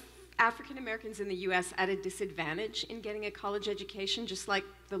 aren't African Americans in the U.S. at a disadvantage in getting a college education, just like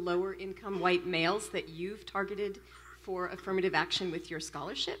the lower income white males that you've targeted for affirmative action with your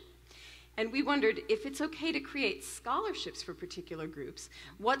scholarship. And we wondered if it's okay to create scholarships for particular groups,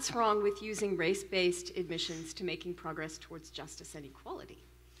 what's wrong with using race-based admissions to making progress towards justice and equality?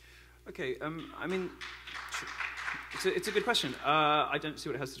 Okay, I mean, it's a good question. I don't see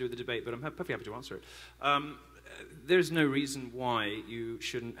what it has to do with the debate, but I'm perfectly happy to answer it. There's no reason why you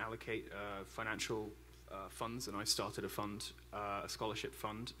shouldn't allocate financial funds, and I started a fund, a scholarship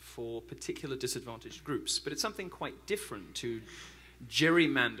fund, for particular disadvantaged groups. But it's something quite different to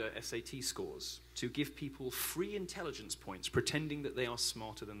gerrymander SAT scores, to give people free intelligence points, pretending that they are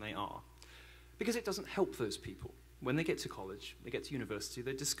smarter than they are. Because it doesn't help those people. When they get to college, they get to university,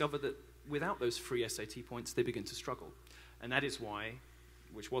 they discover that without those free SAT points, they begin to struggle. And that is why,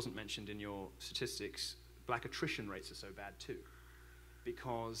 which wasn't mentioned in your statistics, black attrition rates are so bad too.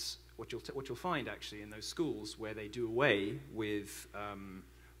 Because what you'll find actually in those schools where they do away with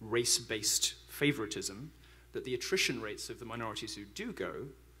race-based favoritism, that the attrition rates of the minorities who do go,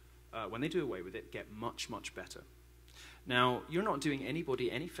 when they do away with it, get much, much better. Now, you're not doing anybody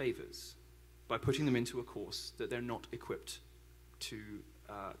any favors by putting them into a course that they're not equipped to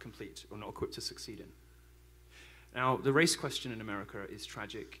complete or not equipped to succeed in. Now, the race question in America is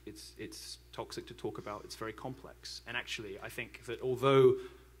tragic. It's toxic to talk about. It's very complex. And actually, I think that although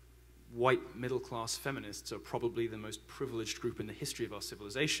white middle-class feminists are probably the most privileged group in the history of our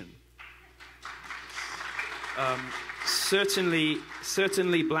civilization, certainly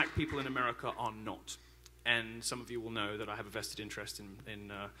black people in America are not. And some of you will know that I have a vested interest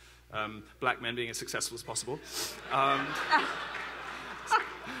in black men being as successful as possible.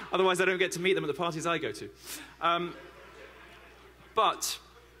 Otherwise, I don't get to meet them at the parties I go to. But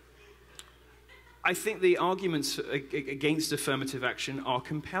I think the arguments against affirmative action are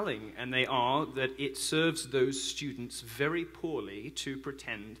compelling, and they are that it serves those students very poorly to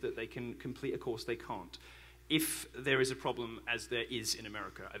pretend that they can complete a course they can't. If there is a problem, as there is in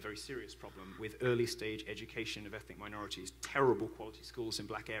America, a very serious problem with early stage education of ethnic minorities, terrible quality schools in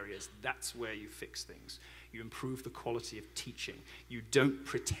black areas, that's where you fix things. You improve the quality of teaching. You don't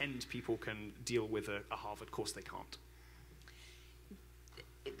pretend people can deal with a Harvard course they can't.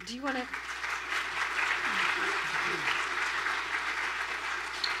 Do you want to...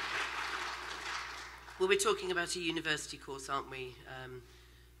 Well, we're talking about a university course, aren't we?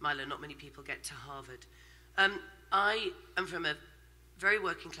 Milo, not many people get to Harvard. I am from a very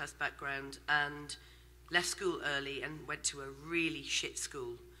working class background and left school early and went to a really shit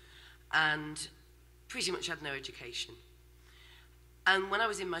school and pretty much had no education. And when I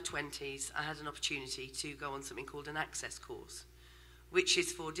was in my 20s, I had an opportunity to go on something called an access course, which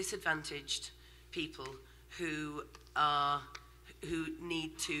is for disadvantaged people who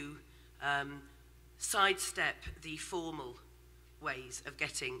need to sidestep the formal ways of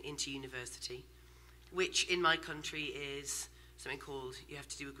getting into university, which in my country is something called, you have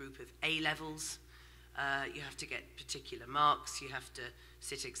to do a group of A-levels, you have to get particular marks, you have to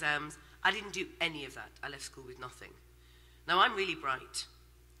sit exams. I didn't do any of that. I left school with nothing. Now, I'm really bright,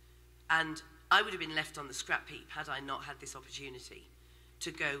 and I would have been left on the scrap heap had I not had this opportunity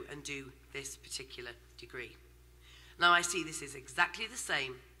to go and do this particular degree. Now, I see this is exactly the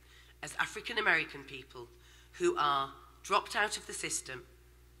same as African American people who are dropped out of the system.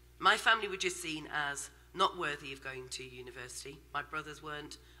 My family were just seen as not worthy of going to university. My brothers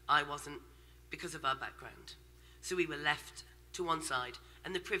weren't, I wasn't, because of our background. So we were left to one side,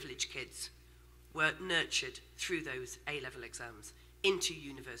 and the privileged kids were nurtured through those A-level exams into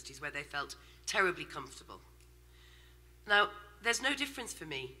universities where they felt terribly comfortable. Now, there's no difference for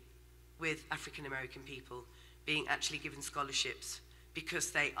me with African American people being actually given scholarships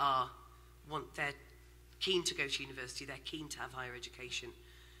because they're keen to go to university, they're keen to have higher education.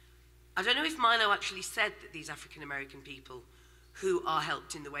 I don't know if Milo actually said that these African American people who are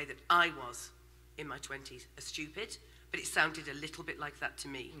helped in the way that I was in my 20s are stupid, but it sounded a little bit like that to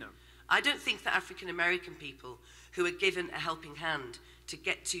me. No. I don't think that African American people who are given a helping hand to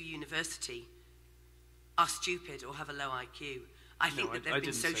get to university are stupid or have a low IQ. I think that they've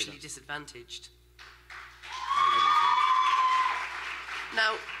been socially disadvantaged.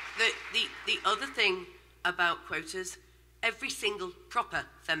 Now, the other thing about quotas, every single proper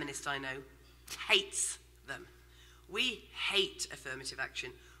feminist I know hates them. We hate affirmative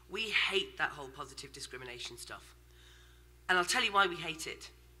action. We hate that whole positive discrimination stuff. And I'll tell you why we hate it.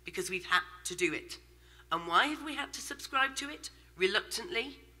 Because we've had to do it. And why have we had to subscribe to it?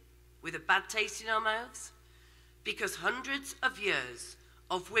 Reluctantly, with a bad taste in our mouths? Because hundreds of years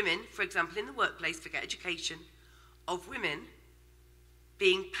of women, for example in the workplace, forget education, of women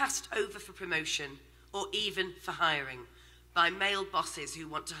being passed over for promotion or even for hiring by male bosses who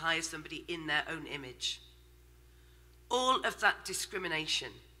want to hire somebody in their own image. all of that discrimination,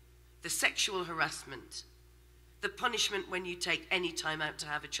 the sexual harassment, the punishment when you take any time out to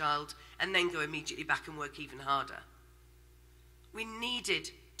have a child and then go immediately back and work even harder. We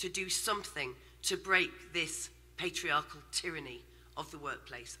needed to do something to break this patriarchal tyranny of the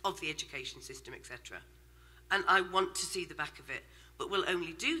workplace, of the education system, etc. And I want to see the back of it, but we'll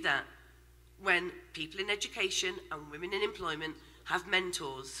only do that when people in education and women in employment have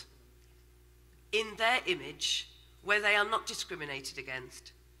mentors in their image where they are not discriminated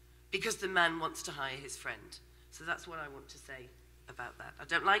against because the man wants to hire his friend. So that's what I want to say about that. I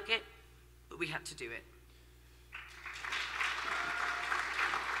don't like it, but we had to do it.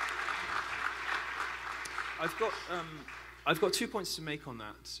 I've got 2 points to make on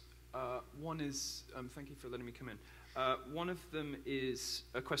that. One is, thank you for letting me come in. One of them is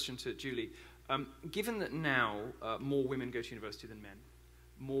a question to Julie. Given that now more women go to university than men,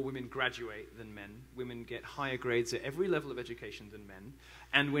 more women graduate than men, women get higher grades at every level of education than men,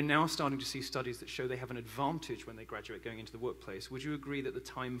 and we're now starting to see studies that show they have an advantage when they graduate going into the workplace, would you agree that the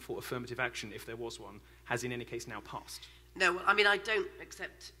time for affirmative action, if there was one, has in any case now passed? No, I mean, I don't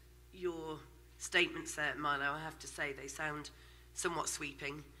accept your statements there, Milo. I have to say they sound somewhat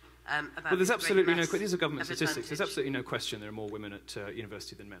sweeping. Well, there's absolutely no question. These are government statistics. There's absolutely no question there are more women at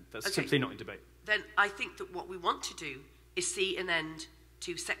university than men. That's simply not in debate. Then I think that what we want to do is see an end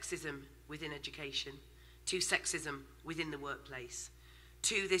to sexism within education, to sexism within the workplace,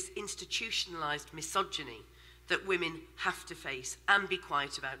 to this institutionalised misogyny that women have to face and be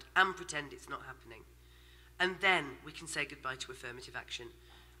quiet about and pretend it's not happening. And then we can say goodbye to affirmative action.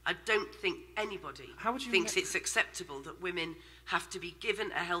 I don't think anybody thinks it's acceptable that women have to be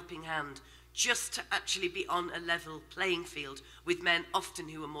given a helping hand just to actually be on a level playing field with men often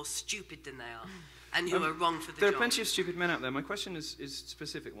who are more stupid than they are and who are wrong for the job. There are plenty of stupid men out there. My question is a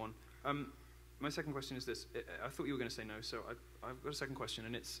specific one. My second question is this. I thought you were going to say no, so I've got a second question,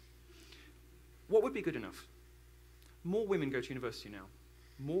 and it's, what would be good enough? More women go to university now.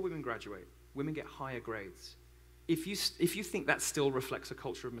 More women graduate. Women get higher grades. If you think that still reflects a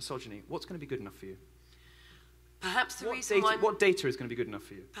culture of misogyny, what's going to be good enough for you? Perhaps the reason why... What data is going to be good enough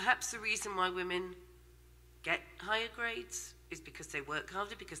for you? Perhaps the reason why women get higher grades is because they work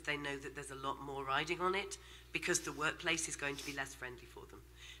harder, because they know that there's a lot more riding on it, because the workplace is going to be less friendly for them.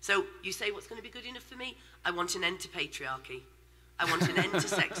 So you say, what's going to be good enough for me? I want an end to patriarchy. I want an end to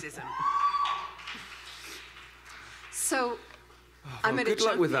sexism. So... Well, good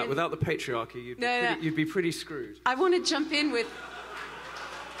luck with that. Without the patriarchy, you'd be pretty screwed. I want to jump in with...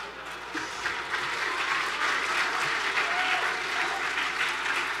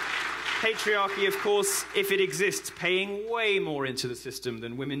 Patriarchy, of course, if it exists, paying way more into the system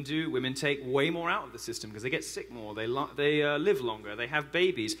than women do. Women take way more out of the system because they get sick more, they live longer, they have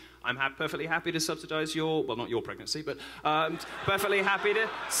babies. I'm perfectly happy to subsidize well, not your pregnancy, but perfectly happy to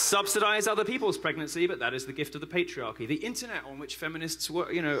subsidize other people's pregnancy, but that is the gift of the patriarchy. The internet on which feminists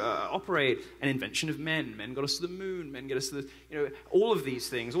operate, an invention of men. Men got us to the moon, men get us to the, all of these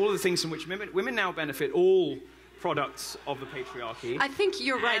things, all of the things from which women now benefit, all products of the patriarchy. I think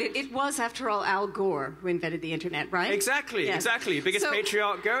you're right. It was, after all, Al Gore who invented the internet, right? Exactly, yes. Exactly. Biggest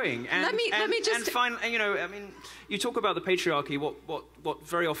patriarch going. And, let me just... you talk about the patriarchy, what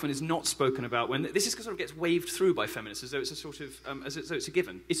very often is not spoken about when this is sort of gets waved through by feminists as though it's a sort of, as though it's a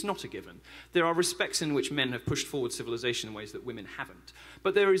given. It's not a given. There are respects in which men have pushed forward civilization in ways that women haven't.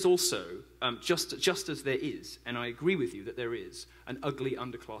 But there is also, just as there is, and I agree with you that there is, an ugly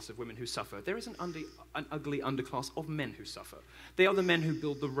underclass of women who suffer, there is an ugly underclass of men who suffer. They are the men who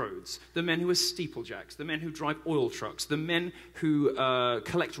build the roads, the men who are steeplejacks, the men who drive oil trucks, the men who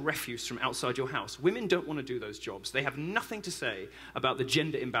collect refuse from outside your house. Women don't want to do those jobs. They have nothing to say about the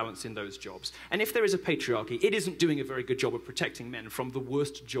gender imbalance in those jobs. And if there is a patriarchy, it isn't doing a very good job of protecting men from the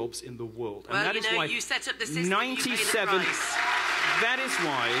worst jobs in the world. Well, and that is why you set up the system, 97, that is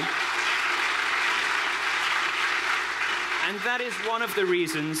why... And that is one of the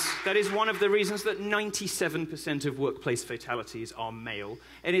reasons that 97% of workplace fatalities are male.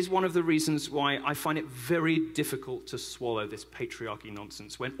 It is one of the reasons why I find it very difficult to swallow this patriarchy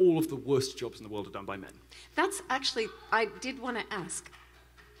nonsense when all of the worst jobs in the world are done by men. That's actually, I did want to ask,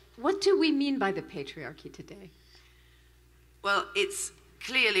 what do we mean by the patriarchy today? Well, it's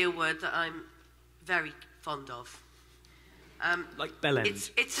clearly a word that I'm very fond of. Like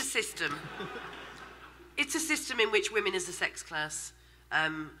bellend. It's a system. It's a system in which women as a sex class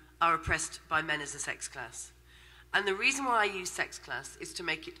are oppressed by men as a sex class. And the reason why I use sex class is to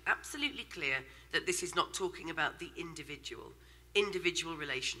make it absolutely clear that this is not talking about the individual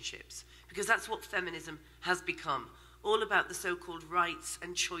relationships, because that's what feminism has become. all about the so-called rights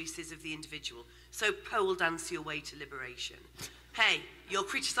and choices of the individual. So pole dance your way to liberation. Hey, you're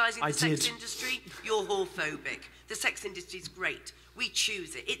criticising the sex industry, you're whorephobic. The sex industry's great. We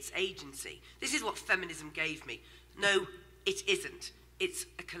choose it. It's agency. This is what feminism gave me. No, it isn't. It's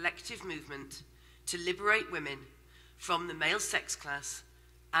a collective movement to liberate women from the male sex class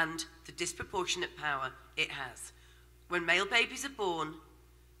and the disproportionate power it has. When male babies are born,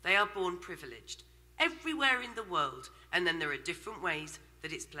 they are born privileged everywhere in the world, and then there are different ways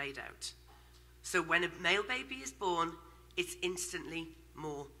that it's played out. So when a male baby is born, it's instantly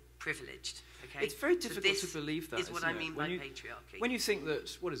more privileged. Okay? It's very difficult to believe that, is what I mean by patriarchy. When you think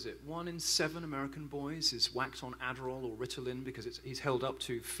that, 1 in 7 American boys is whacked on Adderall or Ritalin because he's held up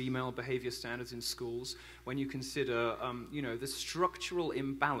to female behavior standards in schools, when you consider, the structural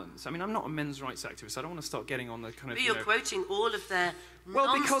imbalance. I mean, I'm not a men's rights activist. I don't want to start getting on the kind of, But you're quoting all of their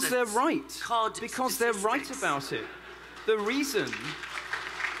Well, because they're right. Because they're right about it. The reason...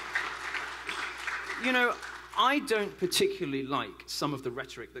 I don't particularly like some of the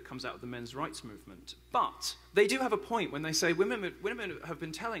rhetoric that comes out of the men's rights movement, but they do have a point when they say women have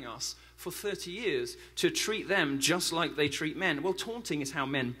been telling us for 30 years to treat them just like they treat men. Well, taunting is how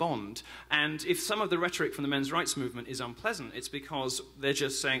men bond, and if some of the rhetoric from the men's rights movement is unpleasant, it's because they're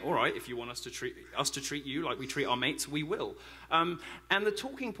just saying, all right, if you want us to treat you like we treat our mates, we will. And the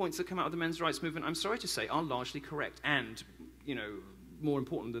talking points that come out of the men's rights movement, I'm sorry to say, are largely correct, and, more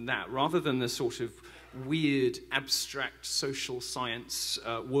important than that, rather than the sort of weird, abstract social science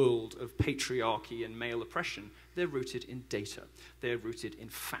world of patriarchy and male oppression, they're rooted in data. They're rooted in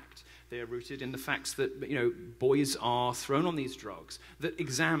fact. They're rooted in the facts that, boys are thrown on these drugs, that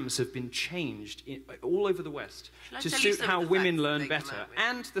exams have been changed all over the West to suit how women learn better,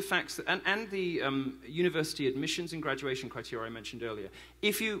 and the facts that, and the university admissions and graduation criteria I mentioned earlier.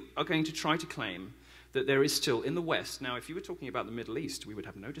 If you are going to try to claim that there is still, in the West, now if you were talking about the Middle East, we would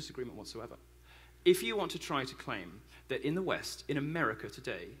have no disagreement whatsoever. If you want to try to claim that in the West, in America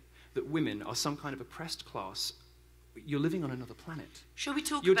today, that women are some kind of oppressed class, you're living on another planet. Shall we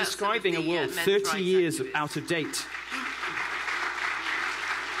talk You're about describing some of the, a world 30 years activists? out of date.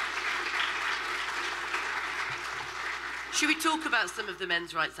 Should we talk about some of the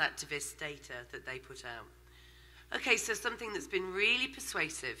men's rights activists' data that they put out? Okay, so something that's been really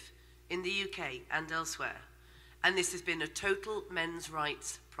persuasive in the UK and elsewhere, and this has been a total men's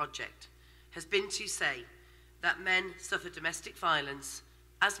rights project, has been to say that men suffer domestic violence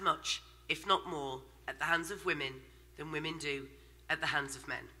as much, if not more, at the hands of women than women do at the hands of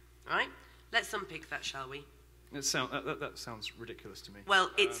men. All right? Let's unpick that, shall we? That sounds ridiculous to me.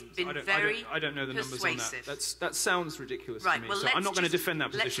 Well, it's been I don't know the numbers on that. That sounds ridiculous to me, well, so I'm not going to defend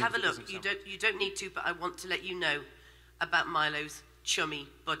that position. Let's have a look. You don't need to, but I want to let you know about Milo's chummy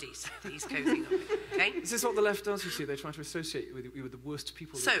buddies that he's cozying up with, okay? Is this what the left does, you see? They try to associate you with the worst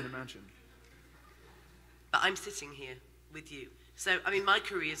people they can imagine. But I'm sitting here with you. So, I mean, my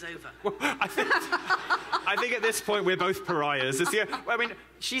career's over. Well, I think at this point we're both pariahs.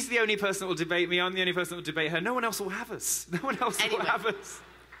 She's the only person that will debate me. I'm the only person that will debate her. No one else will have us. No one else will have us.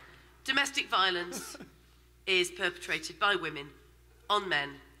 Domestic violence is perpetrated by women on men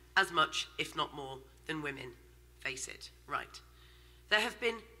as much, if not more, than women. Face it. Right. There have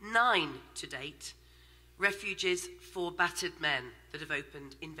been 9 to date refuges for battered men that have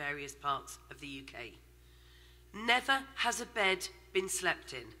opened in various parts of the UK. Never has a bed been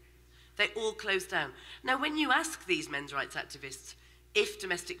slept in. They all closed down. Now, when you ask these men's rights activists if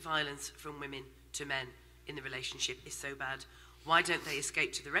domestic violence from women to men in the relationship is so bad, why don't they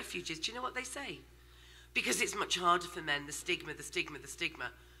escape to the refuges? Do you know what they say? Because it's much harder for men, the stigma.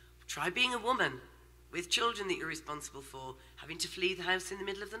 Try being a woman with children that you're responsible for, having to flee the house in the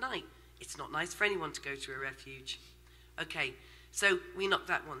middle of the night. It's not nice for anyone to go to a refuge. Okay, so we knock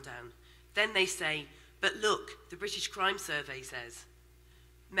that one down. Then they say, but look, the British Crime Survey says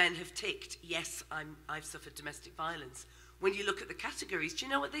men have ticked, yes, I've suffered domestic violence. When you look at the categories, do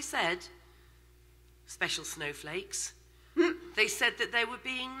you know what they said? Special snowflakes. They said that they were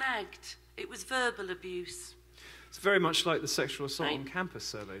being nagged. It was verbal abuse. It's very much like the sexual assault on campus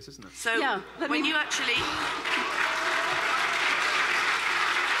surveys, isn't it? So yeah, when you actually...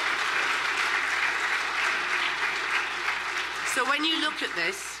 So when you look at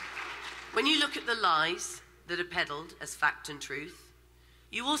this, when you look at the lies that are peddled as fact and truth,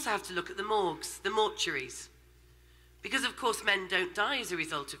 you also have to look at the morgues, the mortuaries. Because, of course, men don't die as a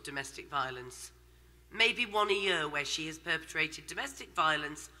result of domestic violence. Maybe 1 a year where she has perpetrated domestic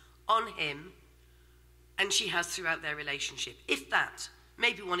violence on him, and she has throughout their relationship. If that.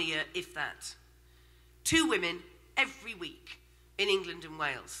 Maybe 1 a year, if that. 2 women every week in England and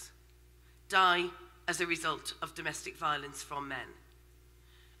Wales die as a result of domestic violence from men.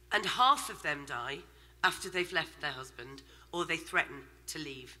 And half of them die after they've left their husband or they threaten to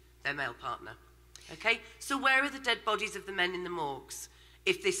leave their male partner. Okay? So where are the dead bodies of the men in the morgues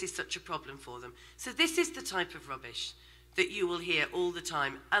if this is such a problem for them? So this is the type of rubbish that you will hear all the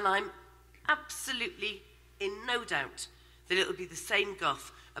time. And I'm absolutely in no doubt that it'll be the same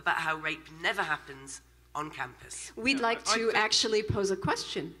guff about how rape never happens on campus. We'd like to actually pose a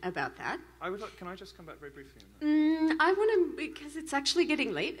question about that. Can I just come back very briefly on that? I want to, because it's actually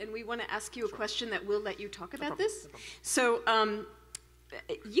getting late, and we want to ask you a question that will let you talk about this. So,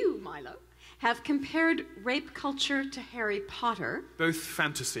 you, Milo, have compared rape culture to Harry Potter. Both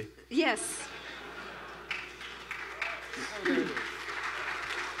fantasy. Yes.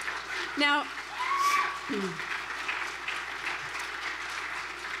 Now,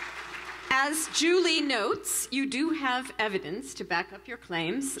 as Julie notes, you do have evidence to back up your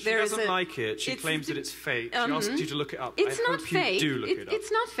claims. She doesn't like it. She claims that it's fake. She asked you to look it up. It's I not hope fake. You do look it up. It's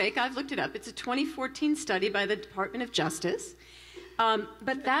not fake. I've looked it up. It's a 2014 study by the Department of Justice.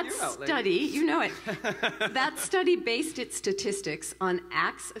 But that study, you know it, that study based its statistics on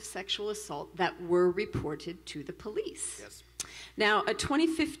acts of sexual assault that were reported to the police. Yes. Now, a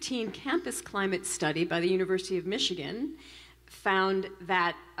 2015 campus climate study by the University of Michigan found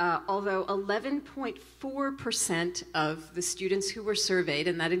that although 11.4% of the students who were surveyed,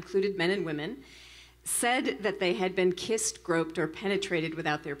 and that included men and women, said that they had been kissed, groped, or penetrated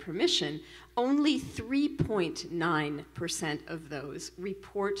without their permission, only 3.9% of those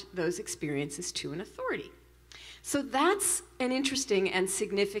report those experiences to an authority. So that's an interesting and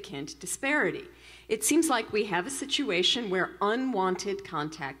significant disparity. It seems like we have a situation where unwanted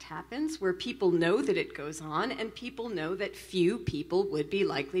contact happens, where people know that it goes on, and people know that few people would be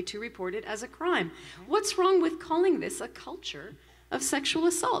likely to report it as a crime. What's wrong with calling this a culture of sexual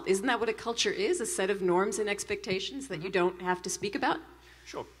assault? Isn't that what a culture is, a set of norms and expectations that you don't have to speak about?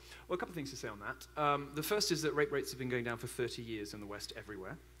 Sure. Well, a couple of things to say on that. The first is that rape rates have been going down for 30 years in the West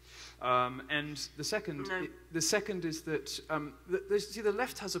everywhere. And the second is that the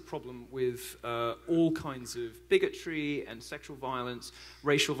left has a problem with all kinds of bigotry and sexual violence,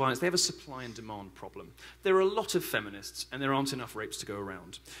 racial violence. They have a supply and demand problem. There are a lot of feminists, and there aren't enough rapes to go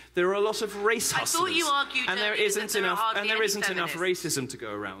around. There are a lot of race hustlers, I thought you argued and there isn't enough feminists. racism to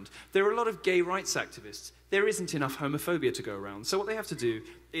go around. There are a lot of gay rights activists. There isn't enough homophobia to go around. So what they have to do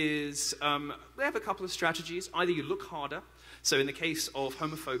is they have a couple of strategies. Either you look harder. So in the case of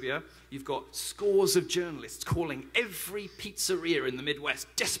homophobia, you've got scores of journalists calling every pizzeria in the Midwest,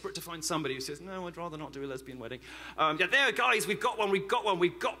 desperate to find somebody who says, no, I'd rather not do a lesbian wedding. Yeah, there, guys, we've got one, we've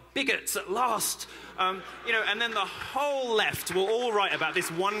got bigots at last. And then the whole left will all write about this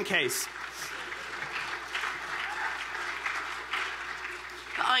one case.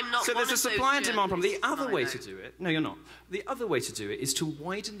 I'm not so one there's a of supply and those demand problem. The journalists, other way to do it, no, you're not. The other way to do it is to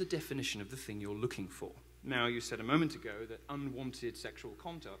widen the definition of the thing you're looking for. Now, you said a moment ago that unwanted sexual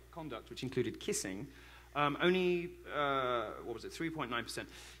conduct, which included kissing, only, 3.9%.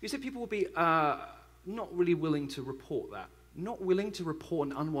 You said people will be not really willing to report that. Not willing to report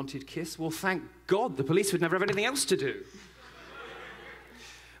an unwanted kiss? Well, thank God, the police would never have anything else to do.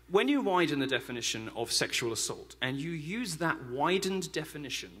 When you widen the definition of sexual assault, and you use that widened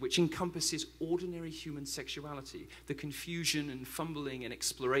definition, which encompasses ordinary human sexuality, the confusion and fumbling and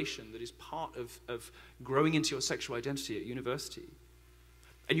exploration that is part of growing into your sexual identity at university,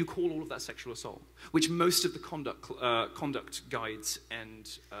 and you call all of that sexual assault, which most of the conduct guides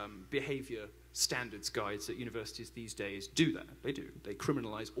and behavior standards guides at universities these days do that. They do. They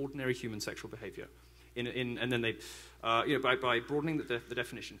criminalize ordinary human sexual behavior. And then they, by broadening the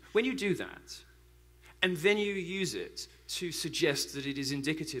definition. When you do that, and then you use it to suggest that it is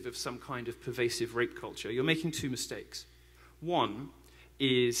indicative of some kind of pervasive rape culture, you're making two mistakes. One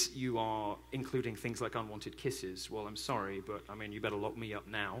is you are including things like unwanted kisses. Well, I'm sorry, but I mean, you better lock me up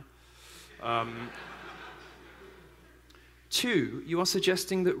now. Two, you are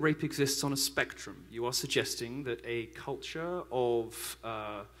suggesting that rape exists on a spectrum. You are suggesting that a culture of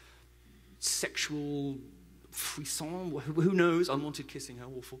sexual frisson, who knows, unwanted kissing, how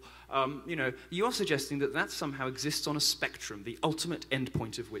awful. You are suggesting that that somehow exists on a spectrum, the ultimate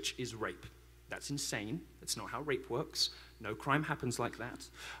endpoint of which is rape. That's insane. That's not how rape works. No crime happens like that.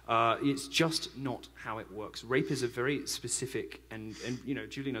 It's just not how it works. Rape is a very specific, and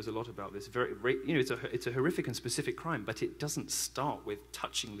Julie knows a lot about this. It's a horrific and specific crime, but it doesn't start with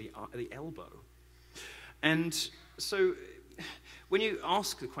touching the elbow. And so, when you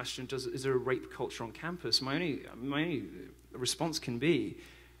ask the question, is there a rape culture on campus? My only response can be,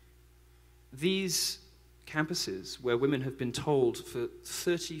 these campuses where women have been told for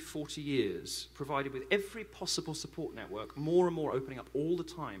 30, 40 years, provided with every possible support network, more and more opening up all the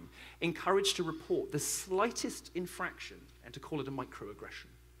time, encouraged to report the slightest infraction and to call it a microaggression.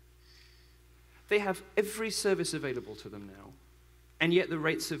 They have every service available to them now, and yet the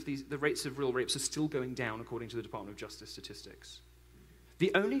rates of real rapes are still going down according to the Department of Justice statistics.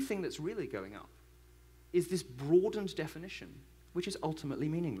 The only thing that's really going up is this broadened definition, which is ultimately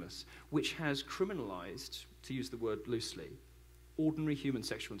meaningless, which has criminalized, to use the word loosely, ordinary human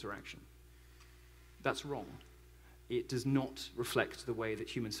sexual interaction. That's wrong. It does not reflect the way that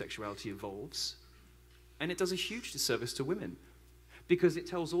human sexuality evolves, and it does a huge disservice to women, because it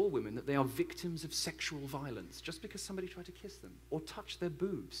tells all women that they are victims of sexual violence just because somebody tried to kiss them or touch their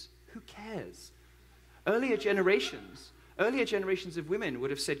boobs. Who cares? Earlier generations of women would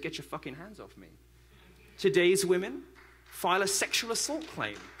have said, "Get your fucking hands off me." Today's women file a sexual assault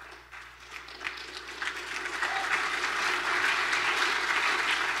claim.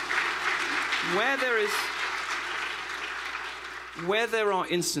 Where there are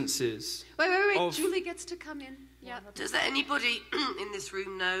instances. Wait. Julie gets to come in. Yeah. Does there anybody in this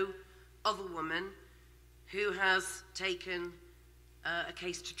room know of a woman who has taken a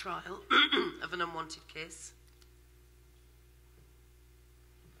case to trial of an unwanted kiss?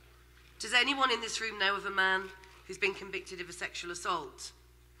 Does anyone in this room know of a man who's been convicted of a sexual assault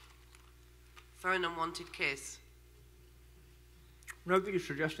for an unwanted kiss? Nobody's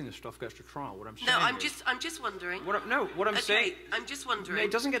suggesting this stuff goes to trial. What I'm saying I'm just wondering. What I'm saying. I'm just wondering.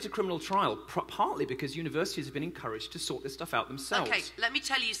 It doesn't get to criminal trial, partly because universities have been encouraged to sort this stuff out themselves. Okay, let me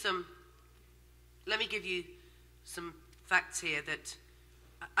give you some facts here that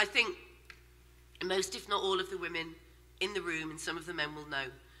I think most, if not all, of the women in the room and some of the men will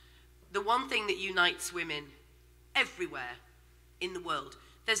know. The one thing that unites women everywhere in the world,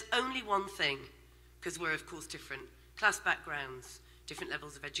 there's only one thing, because we're, of course, different class backgrounds, different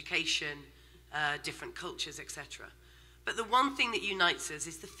levels of education, different cultures, etc. But the one thing that unites us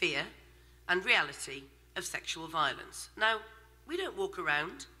is the fear and reality of sexual violence. Now, we don't walk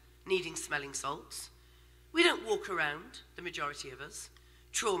around needing smelling salts. We don't walk around, the majority of us,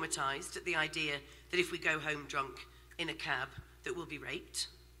 traumatized at the idea that if we go home drunk in a cab, that we'll be raped.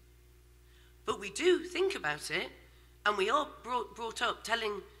 But we do think about it, and we are brought up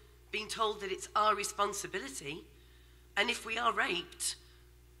being told that it's our responsibility, and if we are raped,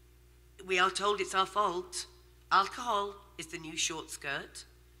 we are told it's our fault. Alcohol is the new short skirt.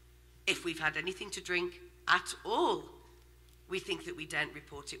 If we've had anything to drink at all, we think that we daren't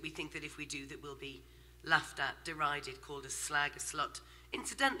report it. We think that if we do, that we'll be laughed at, derided, called a slag, a slut.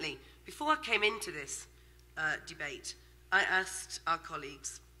 Incidentally, before I came into this debate, I asked our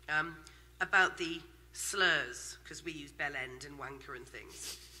colleagues about the slurs, because we use bell end and wanker and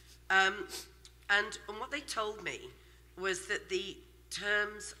things. And what they told me was that the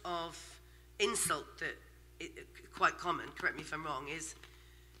terms of insult that quite common, correct me if I'm wrong, is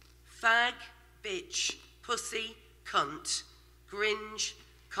fag, bitch, pussy, cunt, gringe,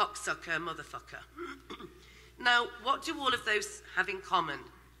 cocksucker, motherfucker. Now, what do all of those have in common?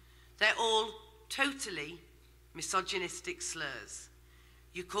 They're all totally misogynistic slurs.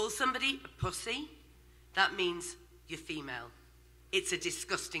 You call somebody a pussy, that means you're female. It's a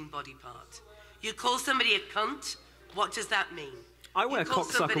disgusting body part. You call somebody a cunt, what does that mean? I wear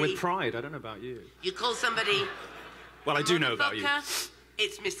cocksucker with pride. I don't know about you. You call somebody well, I do know about you.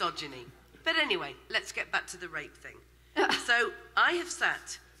 It's misogyny. But anyway, let's get back to the rape thing. So I have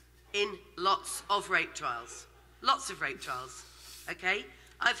sat in lots of rape trials. Lots of rape trials, okay?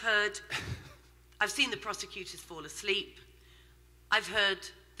 I've seen the prosecutors fall asleep. I've heard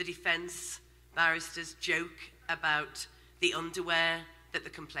the defense barristers joke about the underwear that the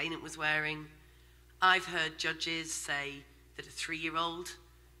complainant was wearing. I've heard judges say that a 3-year-old,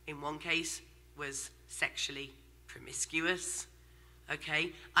 in one case, was sexually promiscuous,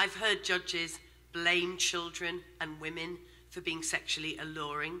 okay? I've heard judges blame children and women for being sexually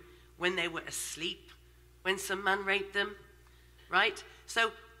alluring when they were asleep, when some man raped them, right?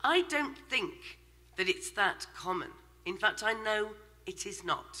 So I don't think that it's that common. In fact, I know it is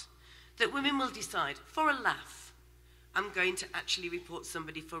not. That women will decide, for a laugh, I'm going to actually report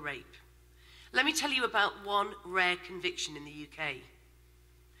somebody for rape. Let me tell you about one rare conviction in the UK.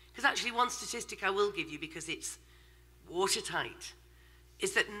 Because actually one statistic I will give you, because it's watertight,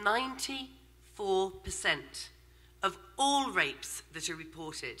 is that 94% of all rapes that are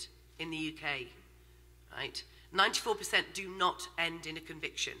reported in the UK, right, 94% do not end in a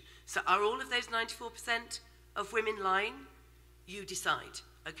conviction. So are all of those 94% of women lying? You decide.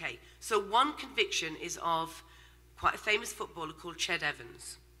 Okay, so one conviction is of quite a famous footballer called Ched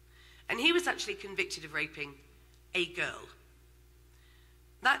Evans. And he was actually convicted of raping a girl.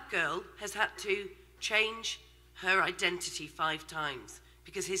 That girl has had to change her identity 5 times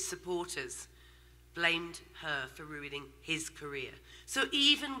because his supporters blamed her for ruining his career. So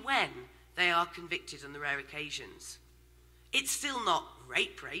even when they are convicted on the rare occasions, it's still not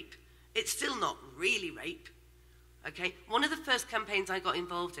rape. It's still not really rape. Okay? One of the first campaigns I got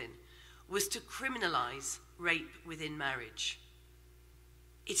involved in was to criminalize rape within marriage.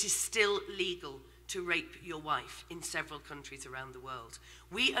 It is still legal to rape your wife in several countries around the world.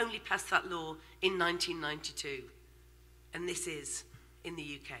 We only passed that law in 1992, and this is in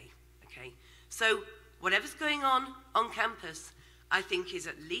the UK, okay? So whatever's going on campus, I think is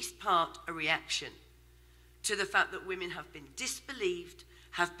at least part a reaction to the fact that women have been disbelieved,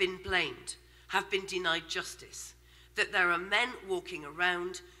 have been blamed, have been denied justice, that there are men walking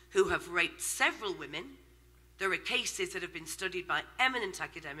around who have raped several women. There are cases that have been studied by eminent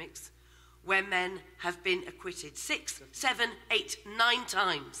academics where men have been acquitted 6, 7, 8, 9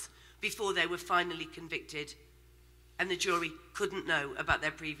 times before they were finally convicted, and the jury couldn't know about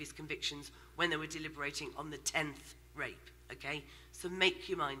their previous convictions when they were deliberating on the 10th rape, okay? So make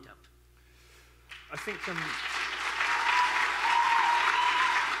your mind up. I think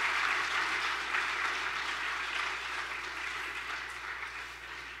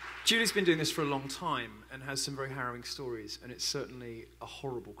Julie's been doing this for a long time and has some very harrowing stories, and it's certainly a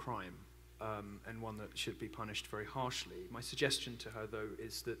horrible crime, and one that should be punished very harshly. My suggestion to her, though,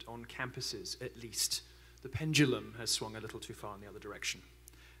 is that on campuses, at least, the pendulum has swung a little too far in the other direction.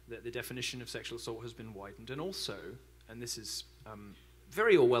 That the definition of sexual assault has been widened, and also, and this is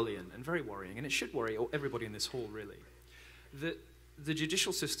very Orwellian and very worrying, and it should worry everybody in this hall, really, that the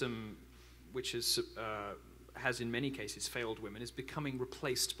judicial system, which is has in many cases failed women, is becoming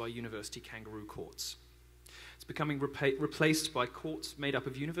replaced by university kangaroo courts. It's becoming replaced by courts made up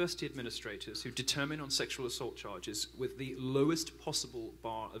of university administrators who determine on sexual assault charges with the lowest possible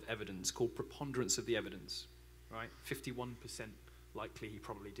bar of evidence, called preponderance of the evidence, right? 51% likely he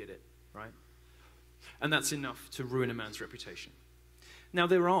probably did it, right? And that's enough to ruin a man's reputation. Now,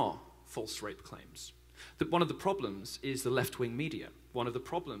 there are false rape claims. One of the problems is the left-wing media. One of the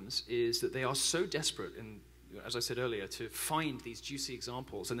problems is that they are so desperate, and as I said earlier, to find these juicy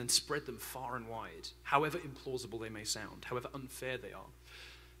examples and then spread them far and wide, however implausible they may sound, however unfair they are,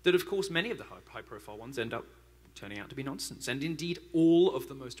 that of course many of the high-profile ones end up turning out to be nonsense. And indeed, all of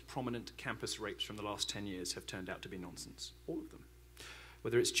the most prominent campus rapes from the last 10 years have turned out to be nonsense. All of them.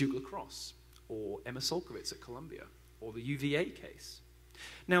 Whether it's Duke Lacrosse, or Emma Solkowitz at Columbia, or the UVA case.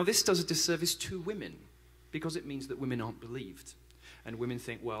 Now, this does a disservice to women, because it means that women aren't believed. And women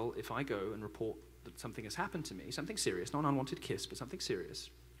think, well, if I go and report that something has happened to me, something serious, not an unwanted kiss, but something serious,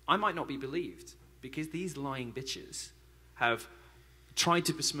 I might not be believed, because these lying bitches have tried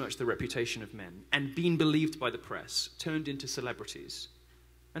to besmirch the reputation of men and been believed by the press, turned into celebrities,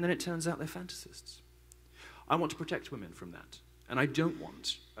 and then it turns out they're fantasists. I want to protect women from that. And I don't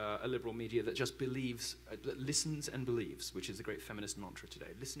want a liberal media that just believes, that listens and believes, which is the great feminist mantra today.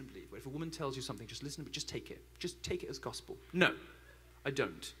 Listen and believe. If a woman tells you something, just listen, but just take it. Just take it as gospel. No, I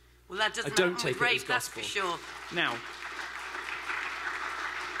don't. Well, that doesn't I don't happen take with it rape, as that's gospel. for sure. Now,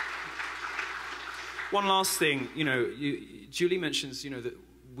 one last thing, Julie mentions, that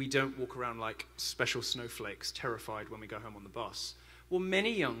we don't walk around like special snowflakes, terrified when we go home on the bus. Well,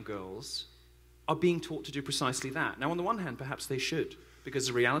 many young girls are being taught to do precisely that. Now, on the one hand, perhaps they should, because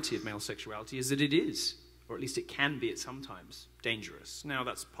the reality of male sexuality is that it is, or at least it can be at some times, dangerous. Now,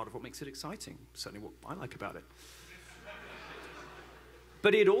 that's part of what makes it exciting, certainly what I like about it.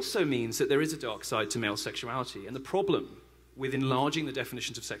 But it also means that there is a dark side to male sexuality, and the problem with enlarging the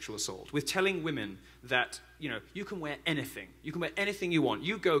definitions of sexual assault, with telling women that, you can wear anything you want.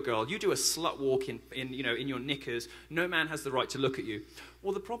 You go, girl, you do a slut walk in your knickers, no man has the right to look at you.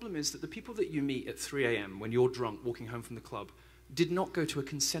 Well, the problem is that the people that you meet at 3 a.m. when you're drunk walking home from the club did not go to a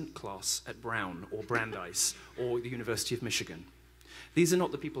consent class at Brown or Brandeis or the University of Michigan. These are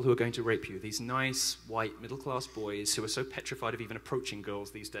not the people who are going to rape you. These nice, white, middle-class boys who are so petrified of even approaching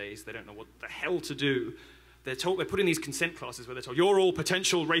girls these days, they don't know what the hell to do. They're put in these consent classes where they're told, you're all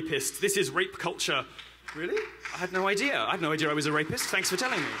potential rapists. This is rape culture. Really? I had no idea. I had no idea I was a rapist. Thanks for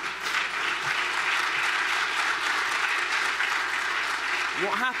telling me.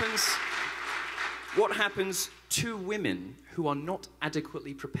 What happens to women who are not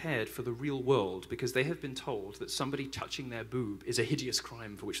adequately prepared for the real world because they have been told that somebody touching their boob is a hideous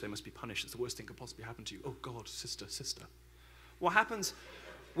crime for which they must be punished? It's the worst thing that could possibly happen to you. Oh, God, sister, sister. What happens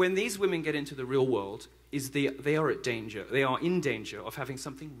when these women get into the real world is they are in danger of having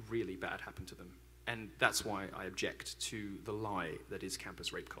something really bad happen to them. And that's why I object to the lie that is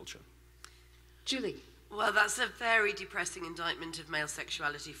campus rape culture. Julie. Well, that's a very depressing indictment of male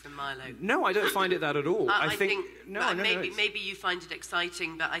sexuality from Milo. No, I don't find it that at all. I think no, maybe you find it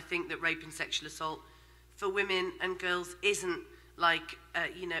exciting, but I think that rape and sexual assault for women and girls isn't like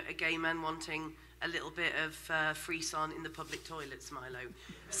a gay man wanting a little bit of frisson in the public toilets, Milo.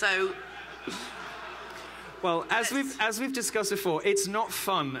 So. Well, as we've discussed before, it's not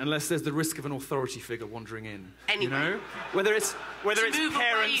fun unless there's the risk of an authority figure wandering in. Anyway. You know? Whether it's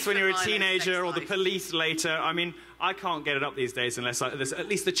parents when you're a teenager or the police later. I mean, I can't get it up these days unless there's at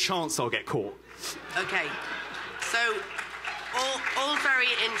least the chance I'll get caught. Okay. So, all very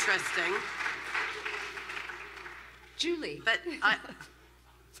interesting. Julie. But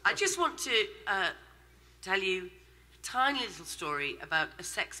I just want to tell you a tiny little story about a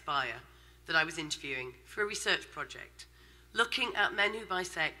sex buyer that I was interviewing for a research project, looking at men who buy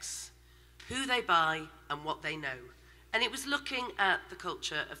sex, who they buy, and what they know. And it was looking at the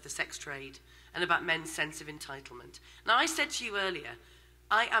culture of the sex trade and about men's sense of entitlement. Now, I said to you earlier,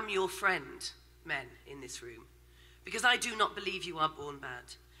 I am your friend, men in this room, because I do not believe you are born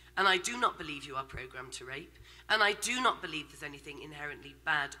bad, and I do not believe you are programmed to rape, and I do not believe there's anything inherently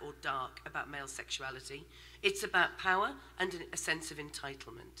bad or dark about male sexuality. It's about power and a sense of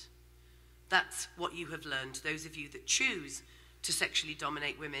entitlement. That's what you have learned, those of you that choose to sexually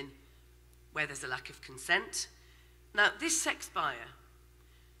dominate women where there's a lack of consent. Now, this sex buyer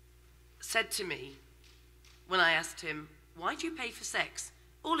said to me, when I asked him, why do you pay for sex?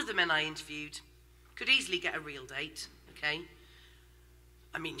 All of the men I interviewed could easily get a real date, okay?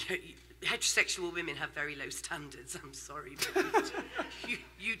 I mean, heterosexual women have very low standards, I'm sorry. But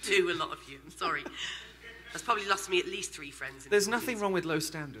you do, a lot of you, I'm sorry. That's probably lost me at least 3 friends. There's nothing wrong with low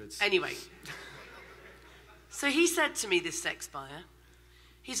standards. Anyway. So he said to me, this sex buyer,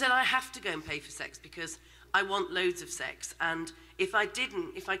 he said, I have to go and pay for sex because I want loads of sex. And if I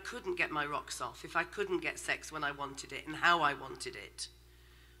couldn't get my rocks off, if I couldn't get sex when I wanted it and how I wanted it,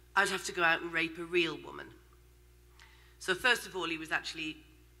 I'd have to go out and rape a real woman. So first of all, he was actually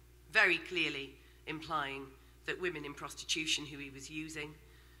very clearly implying that women in prostitution who he was using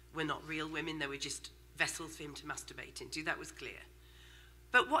were not real women, they were just vessels for him to masturbate into. That was clear.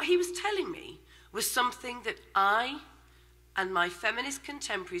 But what he was telling me was something that I and my feminist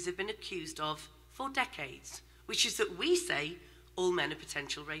contemporaries have been accused of for decades, which is that we say all men are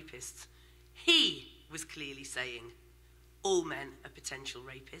potential rapists. He was clearly saying all men are potential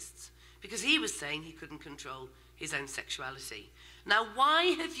rapists because he was saying he couldn't control his own sexuality. Now, why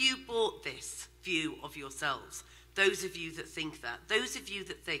have you bought this view of yourselves? Those of you that think that, those of you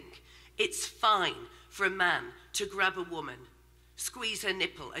that think it's fine for a man to grab a woman, squeeze her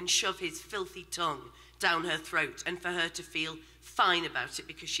nipple and shove his filthy tongue down her throat and for her to feel fine about it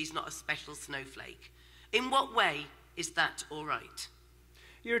because she's not a special snowflake. In what way is that all right?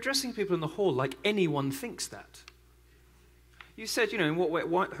 You're addressing people in the hall like anyone thinks that. You said, in what way,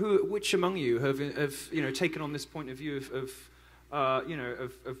 which among you have taken on this point of view of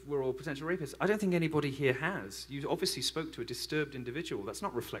we're all potential rapists? I don't think anybody here has. You obviously spoke to a disturbed individual. That's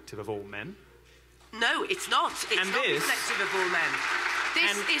not reflective of all men. No, it's not. It's not reflective of all men.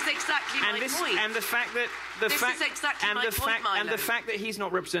 This is exactly my point. And the fact that the fact that he's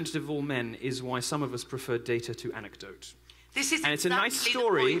not representative of all men is why some of us prefer data to anecdote. This is and it's a nice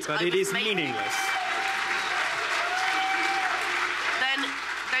story, but it is meaningless.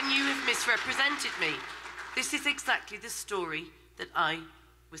 Then you have misrepresented me. This is exactly the story that I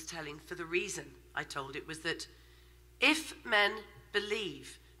was telling for the reason I told it was that if men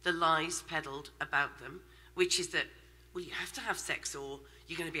believe the lies peddled about them, which is that, well, you have to have sex or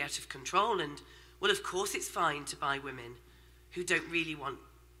you're going to be out of control, and, well, of course it's fine to buy women who don't really want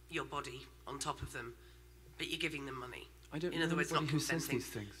your body on top of them, but you're giving them money. I don't In other words, not who says consenting. these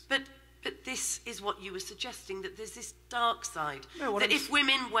things. But this is what you were suggesting, that there's this dark side. No, that if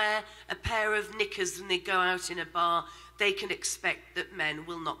women wear a pair of knickers and they go out in a bar, they can expect that men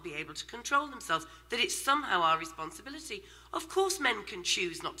will not be able to control themselves, that it's somehow our responsibility. Of course men can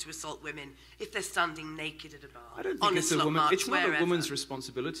choose not to assault women if they're standing naked at a bar. I don't think it's not a woman's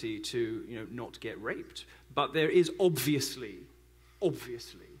responsibility to, not get raped. But there is obviously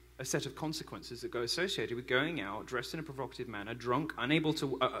a set of consequences that go associated with going out dressed in a provocative manner, drunk, unable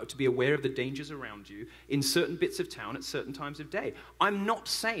to be aware of the dangers around you in certain bits of town at certain times of day. I'm not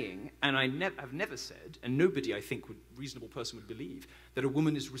saying, and I have never said, and nobody I think reasonable person would believe, that a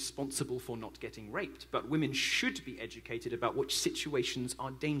woman is responsible for not getting raped, but women should be educated about which situations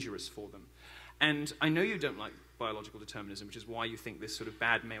are dangerous for them. And I know you don't like biological determinism, which is why you think this sort of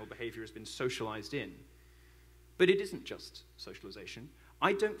bad male behavior has been socialized in. But it isn't just socialization.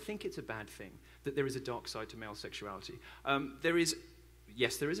 I don't think it's a bad thing that there is a dark side to male sexuality. There is,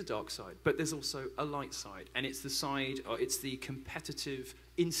 yes, there is a dark side, but there's also a light side, and it's the side, or it's the competitive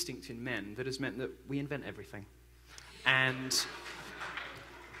instinct in men that has meant that we invent everything, and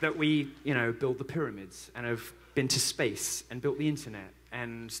that we, build the pyramids and have been to space and built the internet,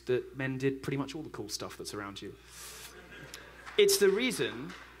 and that men did pretty much all the cool stuff that's around you. It's the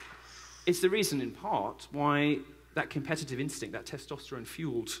reason in part why that competitive instinct, that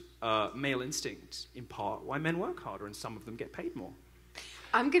testosterone-fueled male instinct, in part, why men work harder and some of them get paid more.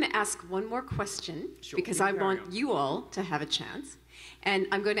 I'm going to ask one more question, Sure, because you I carry want on. you all to have a chance. And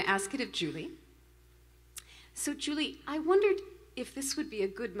I'm going to ask it of Julie. So, Julie, I wondered if this would be a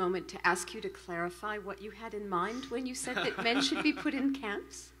good moment to ask you to clarify what you had in mind when you said that men should be put in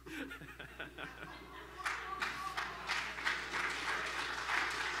camps.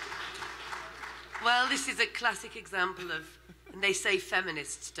 Well, this is a classic example of, and they say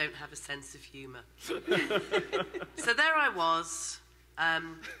feminists don't have a sense of humour. So there I was,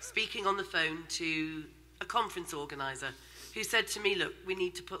 speaking on the phone to a conference organiser who said to me, look, we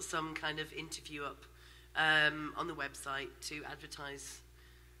need to put some kind of interview up on the website to advertise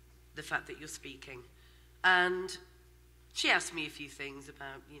the fact that you're speaking. And she asked me a few things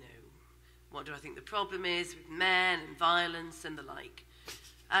about, what do I think the problem is with men and violence and the like.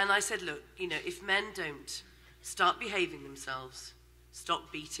 And I said, look, if men don't start behaving themselves,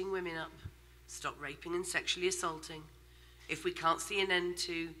 stop beating women up, stop raping and sexually assaulting, if we can't see an end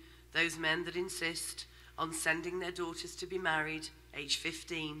to those men that insist on sending their daughters to be married, age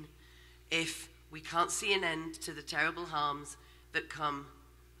 15, if we can't see an end to the terrible harms that come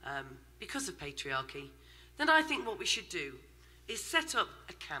because of patriarchy, then I think what we should do is set up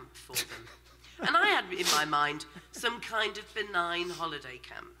a camp for them. And I had in my mind some kind of benign holiday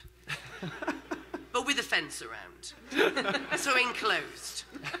camp, but with a fence around, so enclosed.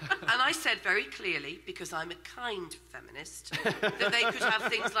 And I said very clearly, because I'm a kind feminist, that they could have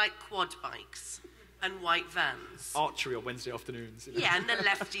things like quad bikes and white vans. Archery on Wednesday afternoons. Yeah, and the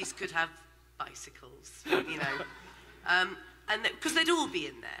lefties could have bicycles, and because they'd all be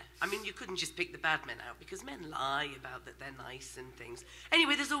in there. I mean, you couldn't just pick the bad men out, because men lie about that they're nice and things.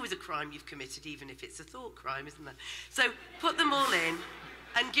 Anyway, there's always a crime you've committed, even if it's a thought crime, isn't there? So put them all in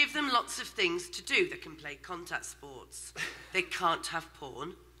and give them lots of things to do. They can play contact sports. They can't have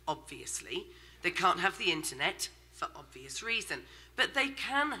porn, obviously. They can't have the internet, for obvious reason. But they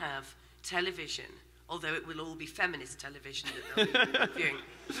can have television, although it will all be feminist television that they'll be viewing.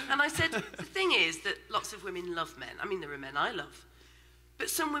 And I said, the thing is that lots of women love men. I mean, there are men I love. But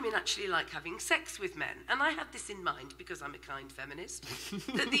some women actually like having sex with men. And I had this in mind, because I'm a kind feminist,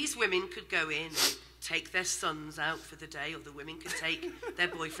 that these women could go in and take their sons out for the day, or the women could take their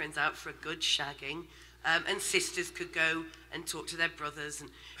boyfriends out for a good shagging, and sisters could go and talk to their brothers,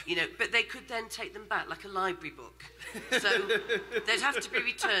 and but they could then take them back like a library book. So they'd have to be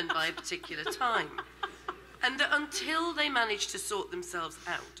returned by a particular time. And that until they manage to sort themselves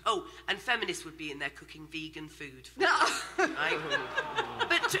out, and feminists would be in there cooking vegan food for them, right?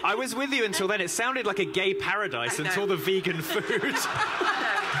 But I was with you until then. It sounded like a gay paradise until the vegan food.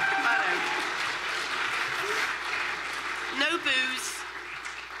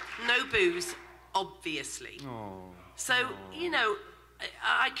 No booze, obviously. So,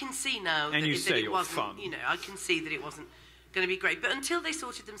 I can see now And that, you that say it you're wasn't, fun. I can see that it wasn't going to be great. But until they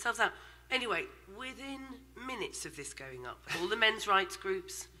sorted themselves out, anyway, within minutes of this going up, all the men's rights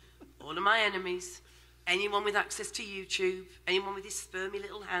groups, all of my enemies, anyone with access to YouTube, anyone with his spermy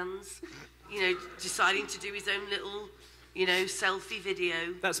little hands, deciding to do his own little, selfie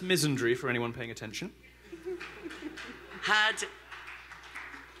video. That's misandry for anyone paying attention. Had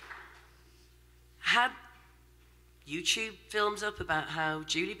YouTube films up about how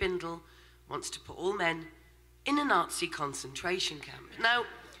Julie Bindel wants to put all men in a Nazi concentration camp. Now,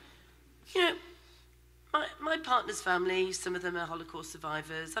 my partner's family, some of them are Holocaust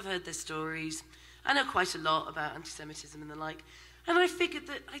survivors. I've heard their stories. I know quite a lot about anti-Semitism and the like. And I figured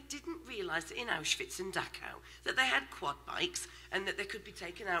that I didn't realise that in Auschwitz and Dachau that they had quad bikes and that they could be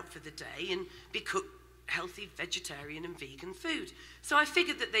taken out for the day and be cooked healthy vegetarian and vegan food. So I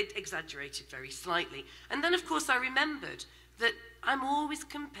figured that they'd exaggerated very slightly. And then, of course, I remembered that I'm always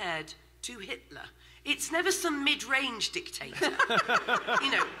compared to Hitler. It's never some mid-range dictator.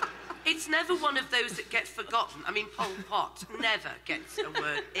 It's never one of those that get forgotten. I mean, Pol Pot never gets a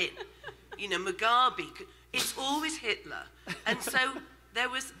word in. Mugabe, it's always Hitler. And so there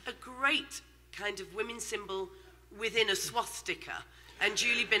was a great kind of women's symbol within a swastika. And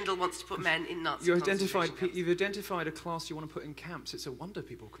Julie Bindel wants to put men in Nazi concentration camps. You've identified a class you want to put in camps. It's a wonder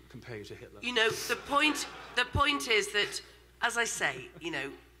people could compare you to Hitler. The point is that, as I say,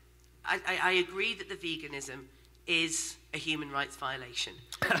 I agree that the veganism is a human rights violation.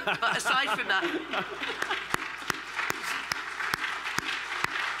 But aside from that...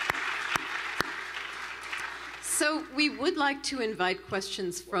 So we would like to invite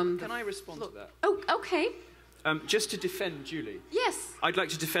questions from Can I respond to that? Oh, okay. Just to defend Julie. Yes. I'd like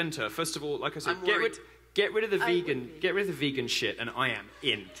to defend her. First of all, like I said, I'm get worried. rid of the vegan shit, and I am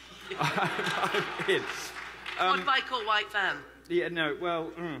in. I'm in. what I call white van. Yeah, no,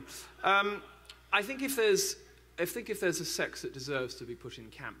 well, I think if there's a sex that deserves to be put in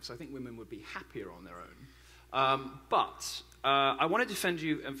camps, I think women would be happier on their own. But I want to defend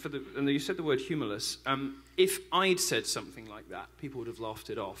you, and you said the word humorless. If I'd said something like that, people would have laughed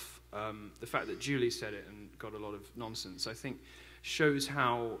it off. The fact that Julie said it and got a lot of nonsense, I think, shows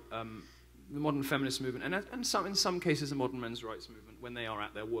how the modern feminist movement, and in some cases the modern men's rights movement, when they are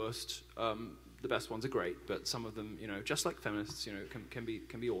at their worst, the best ones are great, but some of them, just like feminists, can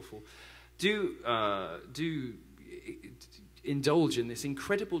be awful. Do indulge in this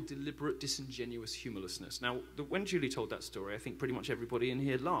incredible, deliberate, disingenuous humorlessness. Now, when Julie told that story, I think pretty much everybody in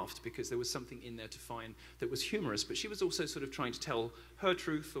here laughed because there was something in there to find that was humorous, but she was also sort of trying to tell her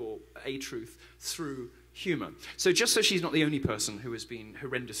truth or a truth through humor. So just so she's not the only person who has been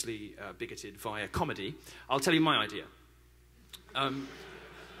horrendously bigoted via comedy, I'll tell you my idea. And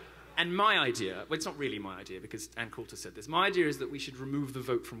my idea, well, it's not really my idea because Ann Coulter said this. My idea is that we should remove the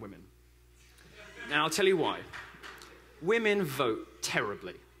vote from women. Now, I'll tell you why. Women vote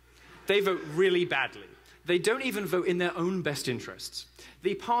terribly. They vote really badly. They don't even vote in their own best interests.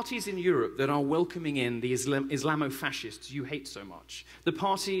 The parties in Europe that are welcoming in the Islamo-fascists you hate so much, the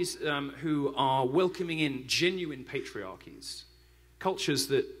parties who are welcoming in genuine patriarchies, cultures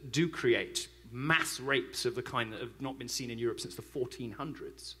that do create mass rapes of the kind that have not been seen in Europe since the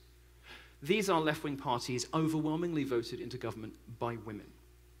 1400s, these are left-wing parties overwhelmingly voted into government by women.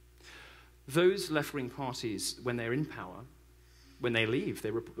 Those left-wing parties, when they're in power, when they leave,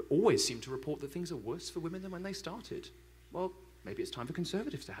 they always seem to report that things are worse for women than when they started. Well, maybe it's time for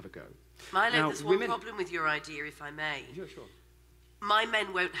conservatives to have a go. Milo, Now, there's one problem with your idea, if I may. Yeah, sure. My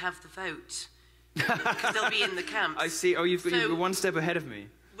men won't have the vote because they'll be in the camps. I see. Oh, you're So- one step ahead of me.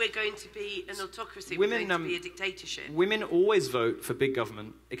 We're going to be an autocracy. Women, We're going to be a dictatorship. Women always vote for big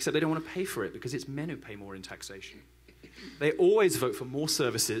government, except they don't want to pay for it because it's men who pay more in taxation. They always vote for more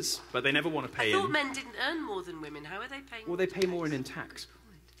services, but they never want to pay I thought in. men didn't earn more than women. How are they paying? Well, they pay more in tax.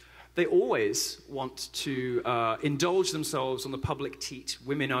 They always want to indulge themselves on the public teat.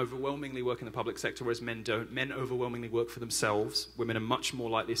 Women overwhelmingly work in the public sector, whereas men don't. Men overwhelmingly work for themselves. Women are much more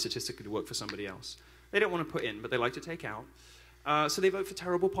likely statistically to work for somebody else. They don't want to put in, but they like to take out. So they vote for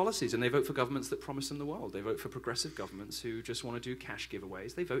terrible policies, and they vote for governments that promise them the world. They vote for progressive governments who just want to do cash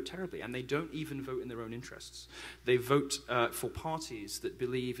giveaways. They vote terribly, and they don't even vote in their own interests. They vote for parties that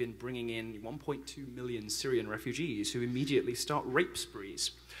believe in bringing in 1.2 million Syrian refugees who immediately start rape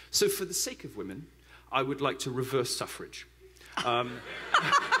sprees. So for the sake of women, I would like to reverse suffrage.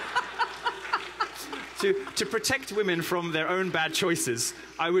 To protect women from their own bad choices,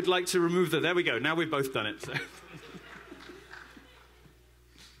 I would like to remove the... There we go, now we've both done it. So.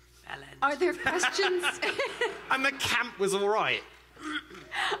 Are there questions? And the camp was all right.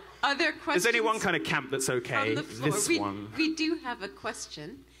 Are there questions? There's only one kind of camp that's okay. From the floor. This one. We do have a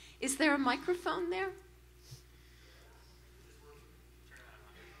question. Is there a microphone there?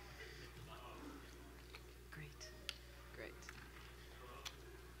 Great. Great.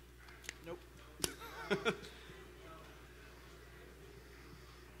 Nope.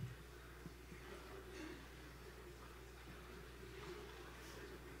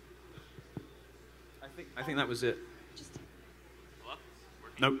 I think that was it. Hello?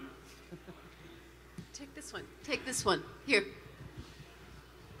 Nope. Take this one. Take this one. Here.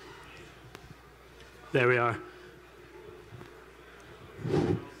 There we are.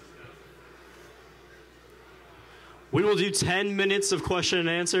 We will do 10 minutes of question and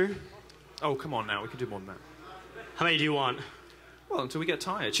answer. Oh, come on now. We can do more than that. How many do you want? Well, until we get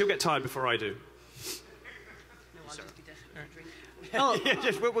tired. She'll get tired before I do. No, I'll just be desperate for a drink. Oh, Yeah,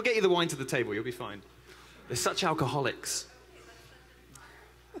 just, we'll get you the wine to the table. You'll be fine. They're such alcoholics.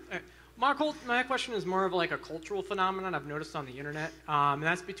 My question is more of like a cultural phenomenon I've noticed on the internet, and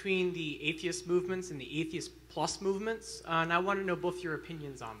that's between the atheist movements and the atheist plus movements, and I want to know both your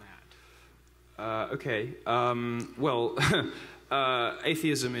opinions on that. Okay. Well,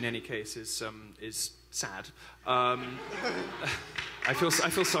 atheism in any case is sad. I feel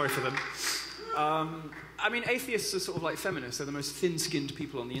sorry for them. I mean, atheists are sort of like feminists. They're the most thin-skinned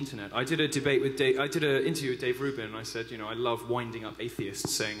people on the internet. I did an interview with Dave Rubin, and I said, I love winding up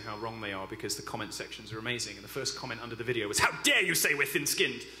atheists, saying how wrong they are because the comment sections are amazing. And the first comment under the video was, "How dare you say we're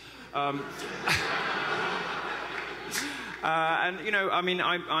thin-skinned?" And you know, I mean,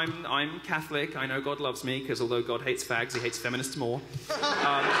 I'm Catholic. I know God loves me because although God hates fags, He hates feminists more.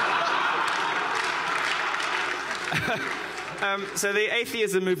 So the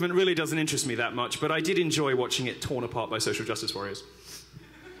atheism movement really doesn't interest me that much, but I did enjoy watching it torn apart by social justice warriors.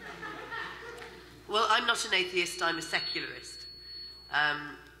 Well, I'm not an atheist, I'm a secularist.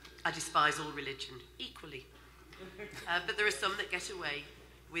 I despise all religion equally. But there are some that get away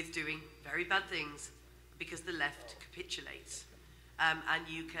with doing very bad things because the left capitulates. And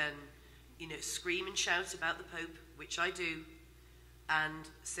you can, you know, scream and shout about the Pope, which I do, and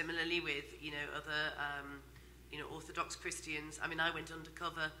similarly with, you know, other, you know, Orthodox Christians. I mean, I went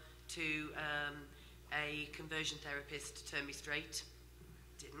undercover to a conversion therapist to turn me straight.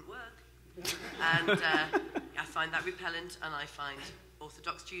 Didn't work. And I find that repellent, and I find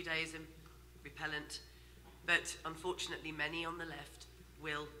Orthodox Judaism repellent. But unfortunately, many on the left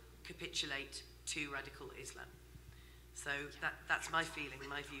will capitulate to radical Islam. So that's my feeling,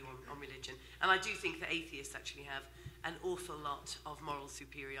 my view on religion. And I do think that atheists actually have an awful lot of moral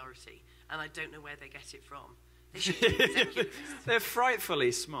superiority, and I don't know where they get it from. They should be secularists. They're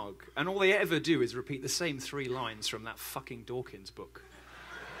frightfully smug, and all they ever do is repeat the same 3 lines from that fucking Dawkins book.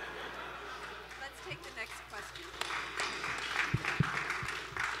 Let's take the next question.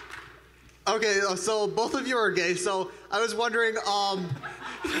 Okay, so both of you are gay, so I was wondering,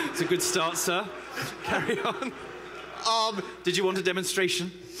 It's a good start, sir. Carry on. Did you want a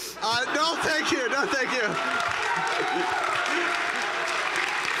demonstration? No, thank you. No, thank you.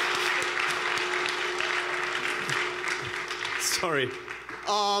 Sorry.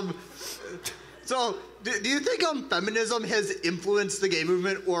 So, do you think feminism has influenced the gay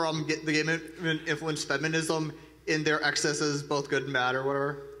movement, or the gay movement influenced feminism in their excesses, both good and bad, or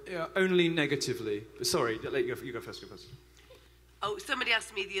whatever? Yeah, only negatively. Sorry, you go first. Oh, somebody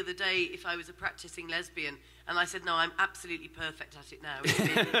asked me the other day if I was a practicing lesbian, and I said, no, I'm absolutely perfect at it now. It's been,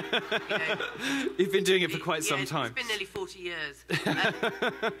 you know, you've been doing it for quite some time. It's been nearly 40 years.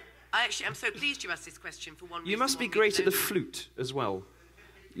 I'm so pleased you asked this question for one reason. You must be great at the flute as well.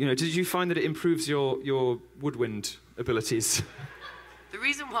 You know, did you find that it improves your woodwind abilities? The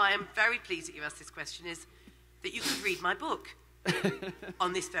reason why I'm very pleased that you asked this question is that you could read my book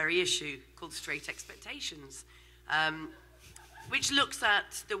on this very issue called Straight Expectations, which looks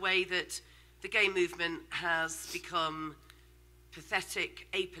at the way that the gay movement has become pathetic,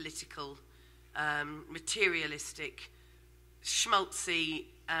 apolitical, materialistic, schmaltzy,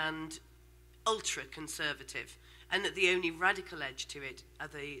 and ultra-conservative, and that the only radical edge to it are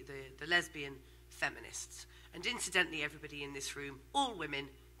the lesbian feminists. And incidentally, everybody in this room, all women,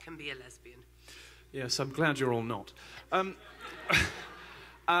 can be a lesbian. Yes, I'm glad you're all not.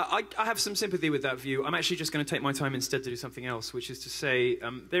 I have some sympathy with that view. I'm actually just going to take my time instead to do something else, which is to say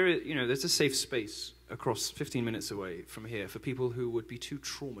there's a safe space across 15 minutes away from here for people who would be too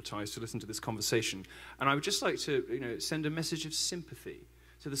traumatized to listen to this conversation. And I would just like to send a message of sympathy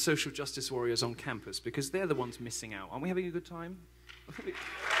to the social justice warriors on campus, because they're the ones missing out. Aren't we having a good time?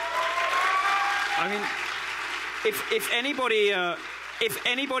 I mean, if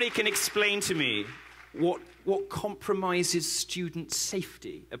anybody can explain to me what compromises student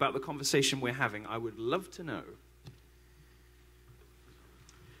safety about the conversation we're having, I would love to know.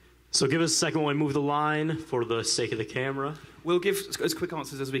 So give us a second while we move the line for the sake of the camera. We'll give as quick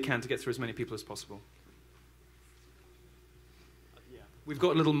answers as we can to get through as many people as possible. We've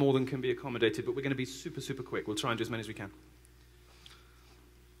got a little more than can be accommodated, but we're going to be super, super quick. We'll try and do as many as we can.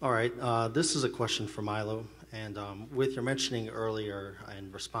 All right, this is a question for Milo. And with your mentioning earlier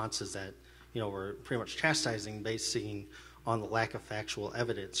and responses that, we're pretty much chastising, basing on the lack of factual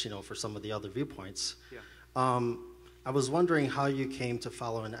evidence, for some of the other viewpoints. Yeah. I was wondering how you came to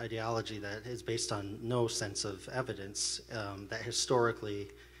follow an ideology that is based on no sense of evidence, that historically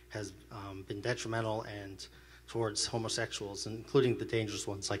has been detrimental and towards homosexuals, including the dangerous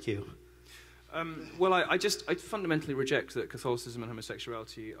ones like you. Well, I fundamentally reject that Catholicism and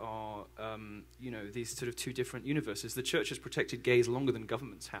homosexuality are, these sort of two different universes. The church has protected gays longer than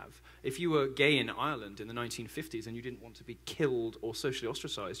governments have. If you were gay in Ireland in the 1950s and you didn't want to be killed or socially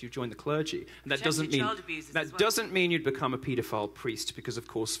ostracized, you joined the clergy. And that doesn't mean you'd become a paedophile priest, because of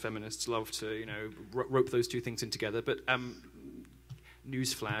course feminists love to, rope those two things in together. But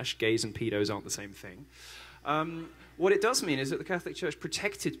newsflash, gays and pedos aren't the same thing. What it does mean is that the Catholic Church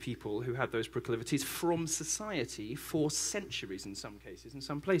protected people who had those proclivities from society for centuries in some cases, in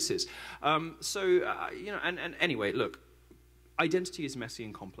some places. Anyway, look, identity is messy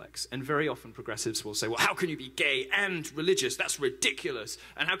and complex, and very often progressives will say, well, how can you be gay and religious? That's ridiculous.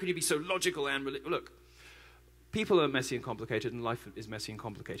 And how can you be so logical and Look, People are messy and complicated, and life is messy and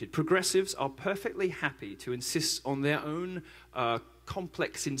complicated. Progressives are perfectly happy to insist on their own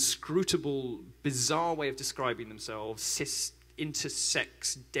complex, inscrutable, bizarre way of describing themselves, cis,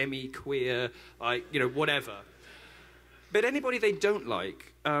 intersex, demi-queer, like, you know, whatever. But anybody they don't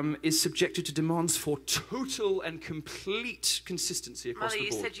like is subjected to demands for total and complete consistency across the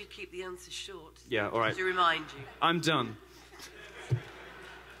board. Milo, you said you'd keep the answers short. Yeah, all right. To remind you. I'm done.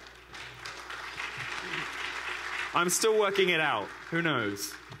 I'm still working it out. Who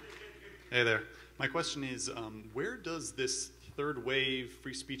knows? Hey there. My question is, where does this third wave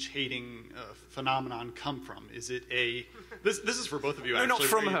free speech hating phenomenon come from? Is it a... This is for both of you, no, actually. Not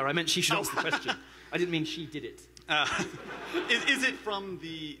from her. I meant she should answer the question. I didn't mean she did it. Is it from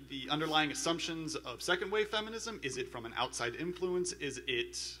the underlying assumptions of second wave feminism? Is it from an outside influence? Is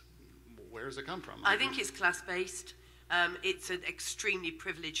it... Where does it come from? I think it's class-based. It's an extremely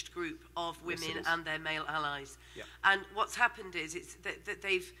privileged group of women and their male allies. Yeah. And what's happened is that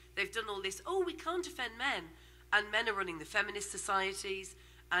they've done all this, oh, we can't defend men. And men are running the feminist societies,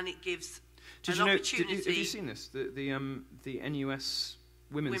 and it gives an opportunity. Have you seen this? The NUS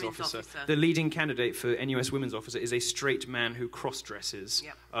women's officer, officer, the leading candidate for NUS women's officer is a straight man who cross-dresses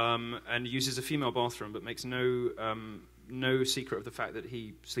and uses a female bathroom, but makes no secret of the fact that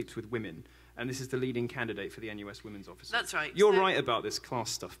he sleeps with women. And this is the leading candidate for the NUS women's officer. That's right. You're right about this class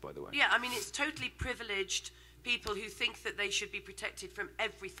stuff, by the way. Yeah, I mean, it's totally privileged people who think that they should be protected from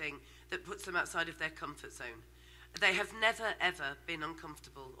everything that puts them outside of their comfort zone. They have never, ever been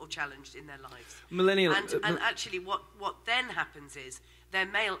uncomfortable or challenged in their lives. And actually what then happens is their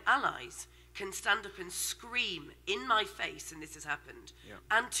male allies can stand up and scream in my face, and this has happened,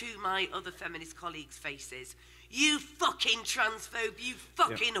 and to my other feminist colleagues' faces, you fucking transphobe, you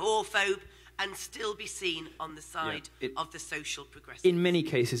fucking whorephobe, and still be seen on the side of the social progressives. In many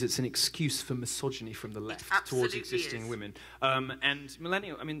cases, it's an excuse for misogyny from the left towards existing is. women. And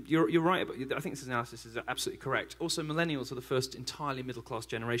millennials, I mean, you're right, but I think this analysis is absolutely correct. Also, millennials are the first entirely middle-class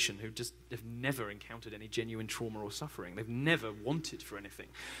generation who just have never encountered any genuine trauma or suffering. They've never wanted for anything.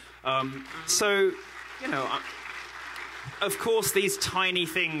 So, you know... Of course, these tiny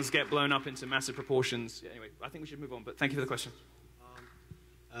things get blown up into massive proportions. Anyway, I think we should move on, but thank you for the question.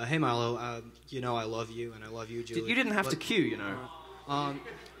 Hey, Milo, you know I love you, and I love you, Julie. You didn't have to cue, you know.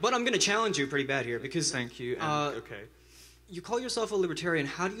 But I'm going to challenge you pretty bad here, because... Thank you, and, okay. You call yourself a libertarian.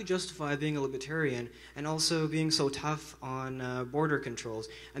 How do you justify being a libertarian and also being so tough on border controls?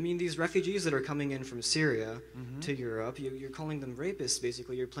 I mean, these refugees that are coming in from Syria to Europe, you're calling them rapists,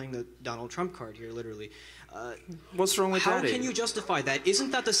 basically. You're playing the Donald Trump card here, literally. What's wrong with Daddy? How can you justify that?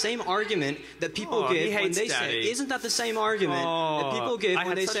 Isn't that the same argument that people give when they say... Isn't that the same argument that people give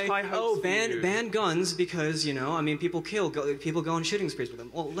when they say, oh, ban guns because, you know, I mean, people go on shooting sprees with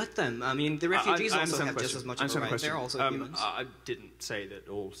them. Well, let them. I mean, the refugees also have just as much of a right. They're also humans. I didn't say that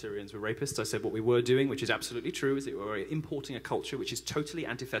all Syrians were rapists. I said what we were doing, which is absolutely true, is that we were importing a culture which is totally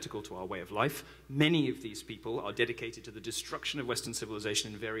antithetical to our way of life. Many of these people are dedicated to the destruction of Western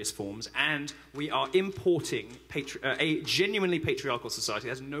civilization in various forms, and we are importing a genuinely patriarchal society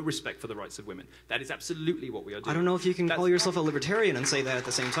that has no respect for the rights of women. That is absolutely what we are doing. I don't know if you can call yourself a libertarian and say that at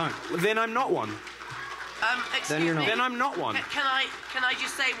the same time. Then I'm not one. Excuse me. Then I'm not one. Can I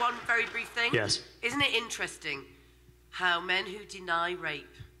just say one very brief thing? Yes. Isn't it interesting how men who deny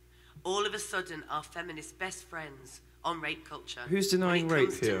rape all of a sudden are feminists' best friends on rape culture? Who's denying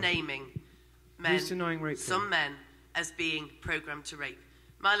rape here? When it comes to naming men, Who's denying rape some men as being programmed to rape.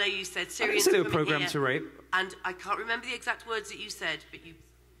 Milo, you said Syrians I didn't say they are were coming programmed here, to rape. and I can't remember the exact words that you said, but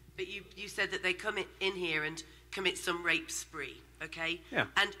you said that they come in here and commit some rape spree, okay? Yeah.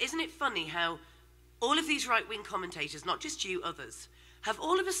 And isn't it funny how all of these right-wing commentators, not just you, others, have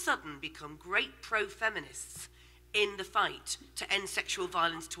all of a sudden become great pro-feminists in the fight to end sexual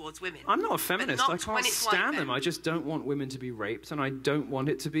violence towards women? I'm not a feminist. I can't stand them. men. I just don't want women to be raped, and I don't want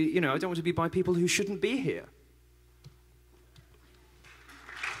it to be, you know, I don't want it to be by people who shouldn't be here.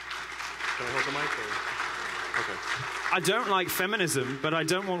 Can I hold the mic? Or? Okay. I don't like feminism, but I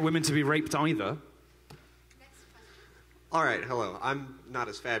don't want women to be raped either. All right, hello. I'm not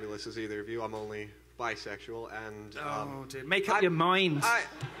as fabulous as either of you. I'm only bisexual, and... oh, dear. Make up your mind.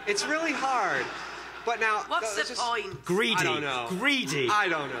 It's really hard. But now... What's the point? Greedy. I don't know. Greedy. I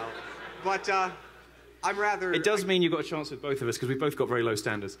don't know. But I'm rather... It does mean you've got a chance with both of us, because we've both got very low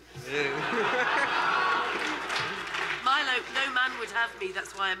standards. Milo, no man would have me,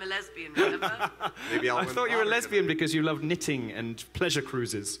 that's why I'm a lesbian, remember? Maybe I thought you were a lesbian because you loved knitting and pleasure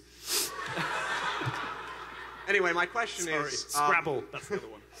cruises. Anyway, my question Sorry, is... Scrabble, that's the other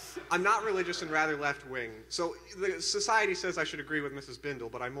one. I'm not religious and rather left-wing. So the society says I should agree with Mrs.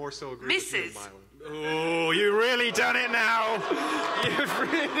 Bindel, but I more so agree with you, Milo. Oh, you really done it now. You've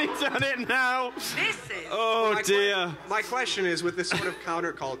really done it now. Mrs. Oh, dear. My question is, with this sort of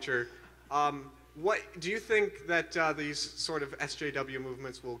counterculture, what do you think that these sort of SJW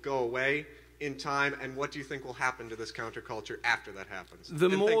movements will go away in time, and what do you think will happen to this counterculture after that happens? The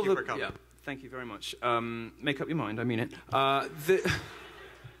and more thank you the, for coming. yeah, thank you very much. Make up your mind, I mean it.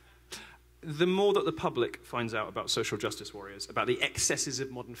 The more that the public finds out about social justice warriors, about the excesses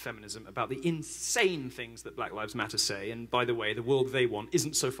of modern feminism, about the insane things that Black Lives Matter say, and by the way, the world they want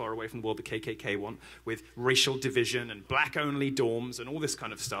isn't so far away from the world the KKK want, with racial division and black-only dorms and all this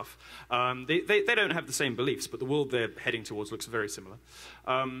kind of stuff. They don't have the same beliefs, but the world they're heading towards looks very similar.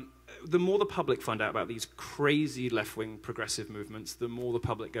 The more the public find out about these crazy left-wing progressive movements, the more the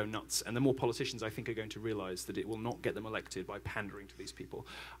public go nuts, and the more politicians, I think, are going to realize that it will not get them elected by pandering to these people.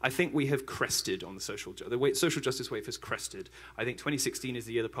 I think we have crested on the social justice wave has crested. I think 2016 is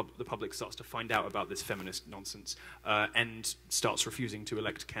the year the public starts to find out about this feminist nonsense and starts refusing to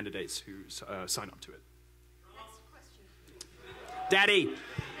elect candidates who sign up to it. Next question. Daddy!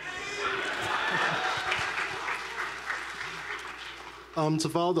 To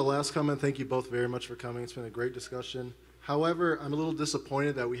follow the last comment, thank you both very much for coming. It's been a great discussion. However, I'm a little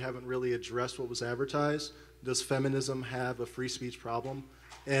disappointed that we haven't really addressed what was advertised. Does feminism have a free speech problem?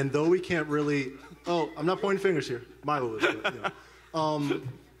 And though we can't really... Oh, I'm not pointing fingers here. Milo is, but, you know.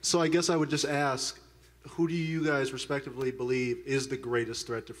 So I guess I would just ask, who do you guys respectively believe is the greatest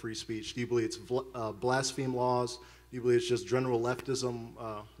threat to free speech? Do you believe it's blaspheme laws? Do you believe it's just general leftism?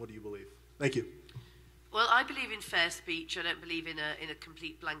 What do you believe? Thank you. Well, I believe in fair speech. I don't believe in a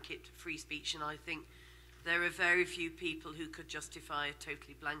complete blanket free speech, and I think there are very few people who could justify a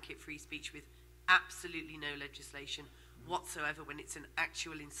totally blanket free speech with absolutely no legislation whatsoever when it's an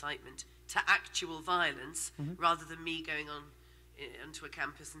actual incitement to actual violence, rather than me going on onto a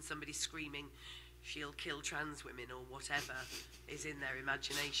campus and somebody screaming, "She'll kill trans women," or whatever is in their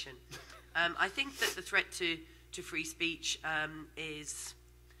imagination. I think that the threat to free speech is...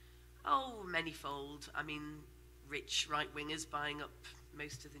 manyfold. I mean, rich right-wingers buying up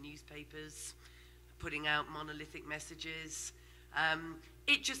most of the newspapers, putting out monolithic messages.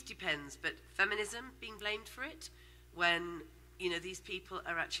 It just depends. But feminism being blamed for it, when, you know, these people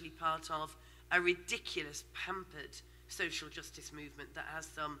are actually part of a ridiculous, pampered social justice movement that has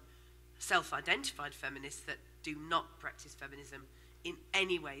some self-identified feminists that do not practice feminism in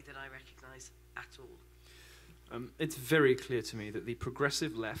any way that I recognise at all. It's very clear to me that the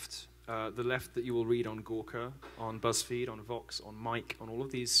progressive left, the left that you will read on Gawker, on BuzzFeed, on Vox, on Mike, on all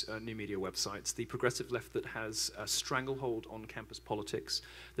of these new media websites, the progressive left that has a stranglehold on campus politics,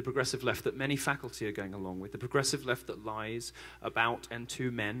 the progressive left that many faculty are going along with, the progressive left that lies about and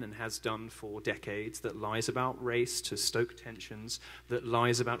to men and has done for decades, that lies about race to stoke tensions, that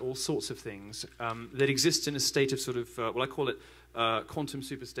lies about all sorts of things, that exists in a state of sort of, well, I call it quantum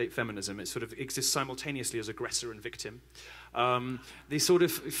superstate feminism. It sort of exists simultaneously as aggressor and victim. The sort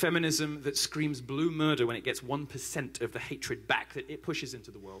of feminism that screams blue murder when it gets 1% of the hatred back that it pushes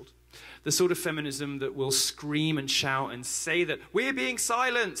into the world. The sort of feminism that will scream and shout and say that we're being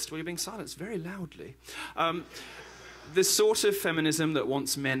silenced very loudly. The sort of feminism that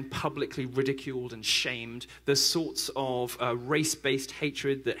wants men publicly ridiculed and shamed, the sorts of race-based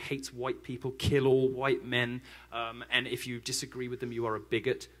hatred that hates white people, kill all white men, and if you disagree with them, you are a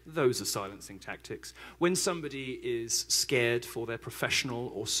bigot. Those are silencing tactics. When somebody is scared for their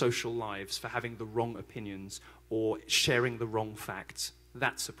professional or social lives for having the wrong opinions or sharing the wrong facts,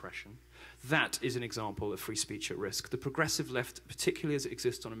 that's suppression. That is an example of free speech at risk. The progressive left, particularly as it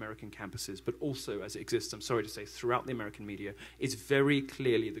exists on American campuses, but also as it exists, I'm sorry to say, throughout the American media, is very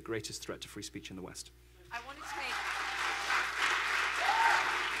clearly the greatest threat to free speech in the West. I wanted to make...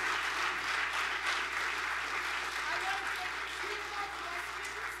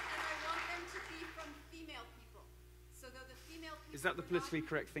 Is that the politically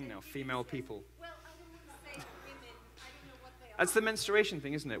correct thing now? Female people? Well, I don't want to say women. I don't know what they are. That's the menstruation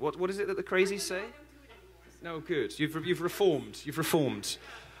thing, isn't it? What is it that the crazies say? No, good. You've reformed. You've reformed.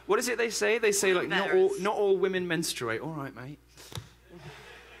 What is it they say? They say, like, not all women menstruate. All right, mate.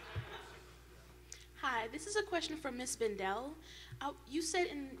 Hi, this is a question for Ms. Bindel. You said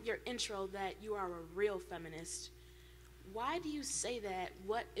in your intro that you are a real feminist. Why do you say that?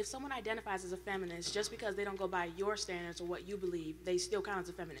 What if someone identifies as a feminist just because they don't go by your standards or what you believe, they still count as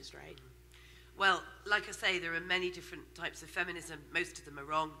a feminist, right? Well, like I say, there are many different types of feminism. Most of them are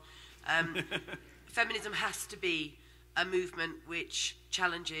wrong. Feminism has to be a movement which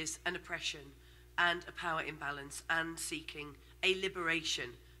challenges an oppression and a power imbalance and seeking a liberation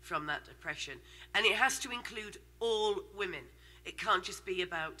from that oppression. And it has to include all women. It can't just be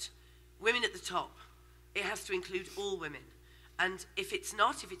about women at the top. It has to include all women. And if it's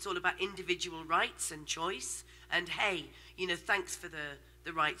not, if it's all about individual rights and choice, and hey, you know, thanks for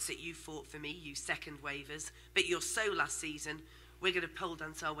the rights that you fought for me, you second wavers, but you're so last season, we're going to pole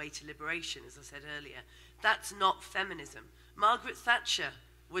dance our way to liberation, as I said earlier. That's not feminism. Margaret Thatcher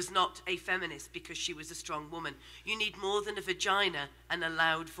was not a feminist because she was a strong woman. You need more than a vagina and a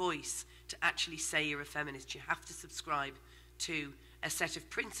loud voice to actually say you're a feminist. You have to subscribe to a set of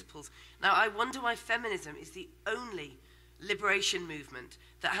principles. Now, I wonder why feminism is the only liberation movement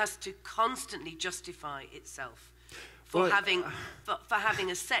that has to constantly justify itself for having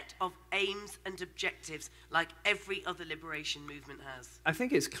a set of aims and objectives like every other liberation movement has. I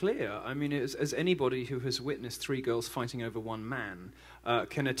think it's clear. I mean, as anybody who has witnessed 3 girls fighting over 1 man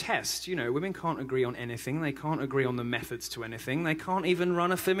can attest, you know, women can't agree on anything. They can't agree on the methods to anything. They can't even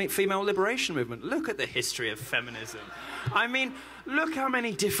run a female liberation movement. Look at the history of feminism. I mean, look how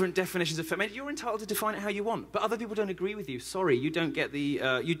many different definitions of feminism. You're entitled to define it how you want, but other people don't agree with you. Sorry, you don't get the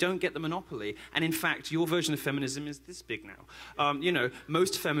monopoly. And in fact, your version of feminism is this big now. You know,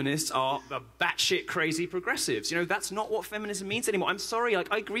 most feminists are batshit crazy progressives. You know, that's not what feminism means anymore. I'm sorry,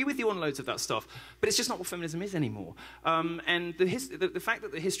 like, I agree with you on loads of that stuff, but it's just not what feminism is anymore. And the fact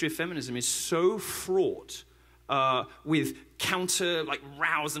that the history of feminism is so fraught with counter, like,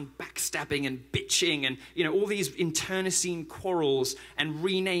 rows and backstabbing and bitching and, you know, all these internecine quarrels and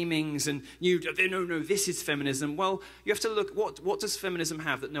renamings and, no, this is feminism. Well, you have to look, what does feminism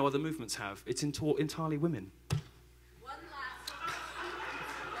have that no other movements have? It's entirely women.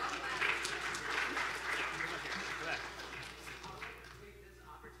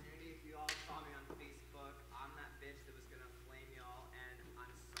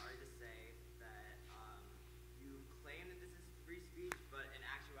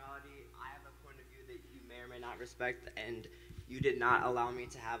 Respect, and you did not allow me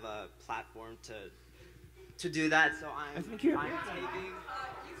to have a platform to do that, so I'm taking... I can't.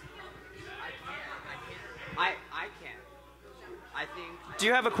 I think... Do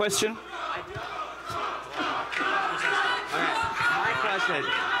you have a question? I do. Alright,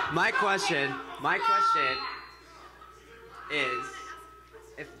 my question is,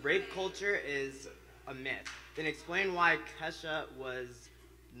 if rape culture is a myth, then explain why Kesha was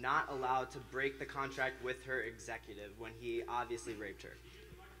not allowed to break the contract with her executive when he obviously raped her.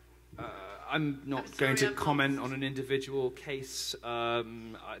 I'm not going to comment on an individual case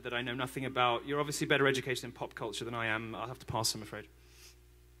that I know nothing about. You're obviously better educated in pop culture than I am. I'll have to pass, I'm afraid.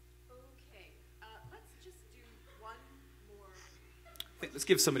 Okay, let's just do one more. Let's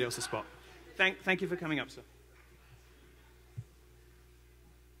give somebody else a spot. Thank you for coming up, sir.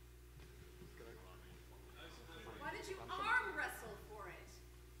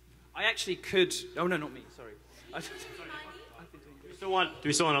 I actually could... Oh, no, not me. Sorry. Do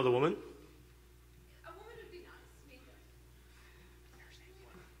we still want another woman? A woman would be nice.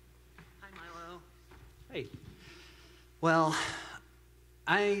 Hi, Milo. Hey. Well,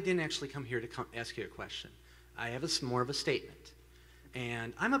 I didn't actually come here to ask you a question. I have more of a statement.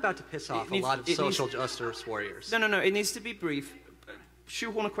 And I'm about to piss off a lot of social justice warriors. No. It needs to be brief.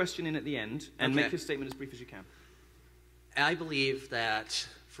 Shoehorn a question in at the end and make your statement as brief as you can. I believe that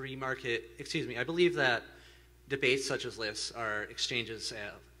I believe that debates such as this are exchanges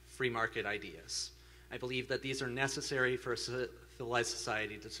of free market ideas. I believe that these are necessary for a civilized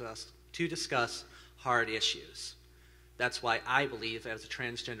society to discuss hard issues. That's why I believe, as a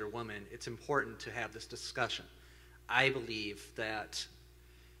transgender woman, it's important to have this discussion. I believe that,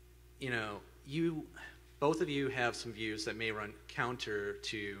 both of you have some views that may run counter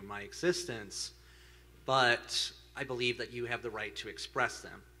to my existence, but I believe that you have the right to express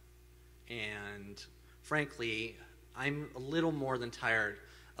them. And frankly, I'm a little more than tired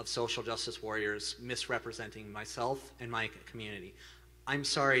of social justice warriors misrepresenting myself and my community. I'm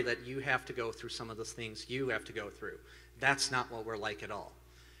sorry that you have to go through some of the things you have to go through. That's not what we're like at all.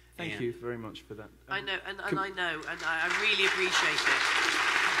 Thank you very much for that. I know, and I really appreciate it.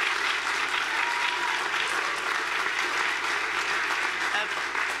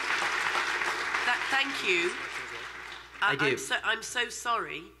 Thank you. I do. I'm so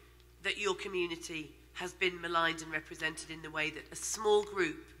sorry that your community has been maligned and represented in the way that a small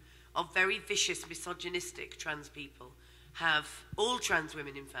group of very vicious, misogynistic trans people have, all trans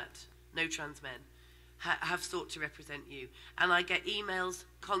women in fact, no trans men, have sought to represent you. And I get emails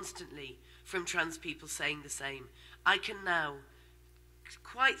constantly from trans people saying the same. I can now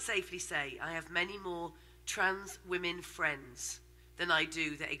quite safely say I have many more trans women friends than I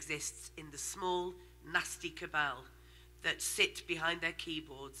do that exists in the small, nasty cabal that sit behind their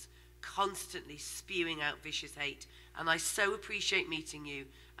keyboards, constantly spewing out vicious hate. And I so appreciate meeting you,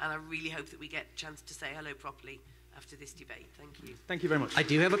 and I really hope that we get a chance to say hello properly after this debate. Thank you. Thank you very much. I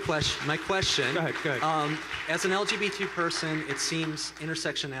do have a question. My question. Go ahead. As an LGBT person, it seems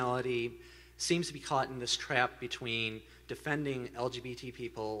intersectionality seems to be caught in this trap between defending LGBT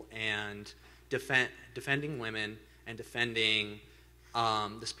people and defending women and defending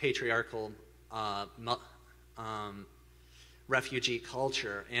this patriarchal refugee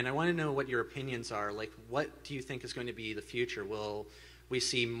culture. And I want to know what your opinions are. Like, what do you think is going to be the future? Will we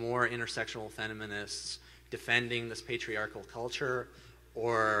see more intersectional feminists defending this patriarchal culture,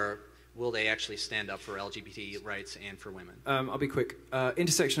 or will they actually stand up for LGBT rights and for women? I'll be quick.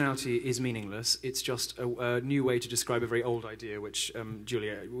 Intersectionality is meaningless. It's just a new way to describe a very old idea, which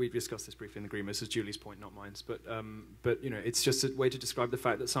Julia, we discussed this briefly in the green room. This is Julie's point, not mine. But you know, it's just a way to describe the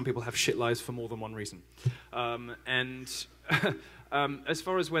fact that some people have shit lives for more than one reason. As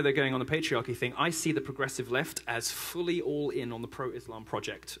far as where they're going on the patriarchy thing, I see the progressive left as fully all in on the pro-Islam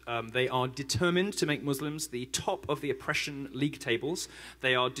project. They are determined to make Muslims the top of the oppression league tables.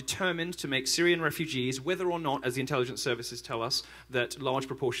 They are determined to make Syrian refugees, whether or not, as the intelligence services tell us, that large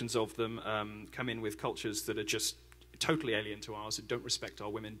proportions of them come in with cultures that are just totally alien to ours, that don't respect our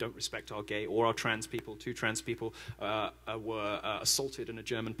women, don't respect our gay or our trans people. 2 trans people were assaulted in a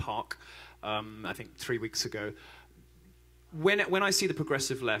German park, I think 3 weeks ago. When I see the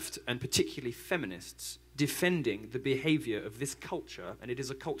progressive left, and particularly feminists, defending the behavior of this culture, and it is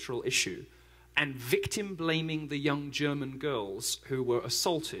a cultural issue, and victim-blaming the young German girls who were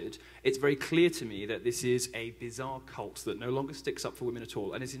assaulted, it's very clear to me that this is a bizarre cult that no longer sticks up for women at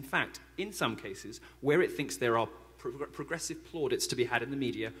all, and is in fact, in some cases, where it thinks there are progressive plaudits to be had in the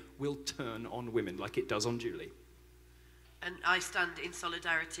media, will turn on women, like it does on Julie. And I stand in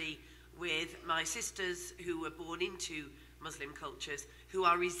solidarity with my sisters who were born into Muslim cultures, who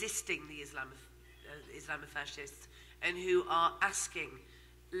are resisting the Islamofascists, and who are asking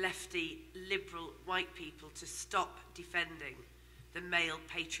lefty, liberal, white people to stop defending the male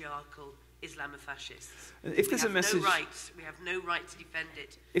patriarchal Islamofascists. If there's a message, we have no right to defend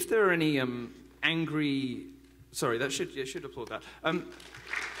it. If there are any angry, sorry, that should applaud that.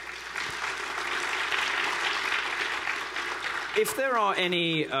 If there are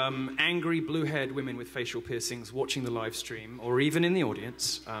any angry blue-haired women with facial piercings watching the live stream, or even in the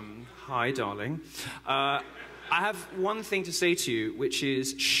audience, hi, darling, I have one thing to say to you, which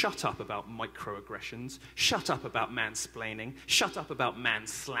is shut up about microaggressions, shut up about mansplaining, shut up about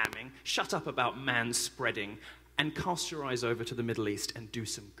man-slamming, shut up about man-spreading, and cast your eyes over to the Middle East and do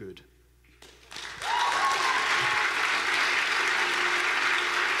some good.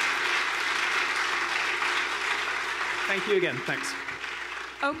 Thank you again. Thanks.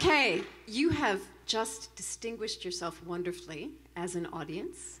 Okay, you have just distinguished yourself wonderfully as an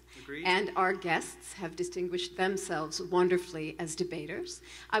audience. Agreed. And our guests have distinguished themselves wonderfully as debaters.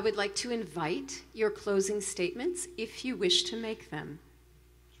 I would like to invite your closing statements if you wish to make them.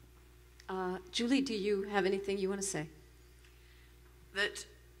 Julie, do you have anything you want to say? That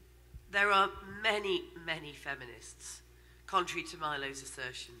there are many, many feminists, contrary to Milo's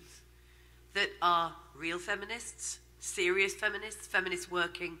assertions, that are real feminists, serious feminists, feminists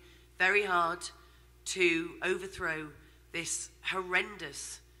working very hard to overthrow this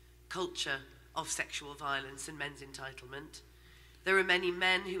horrendous culture of sexual violence and men's entitlement. There are many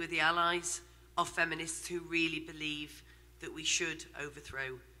men who are the allies of feminists who really believe that we should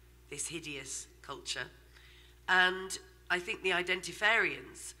overthrow this hideous culture. And I think the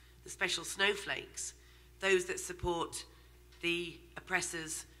identifarians, the special snowflakes, those that support the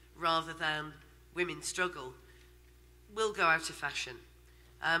oppressors rather than women's struggle, will go out of fashion.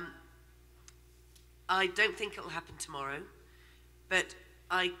 I don't think it'll happen tomorrow, but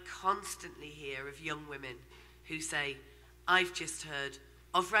I constantly hear of young women who say, I've just heard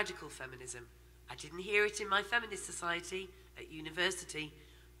of radical feminism. I didn't hear it in my feminist society at university,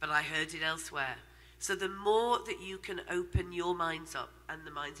 but I heard it elsewhere. So the more that you can open your minds up and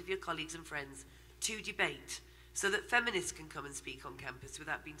the minds of your colleagues and friends to debate, so that feminists can come and speak on campus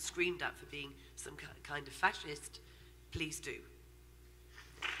without being screamed at for being some kind of fascist, please do.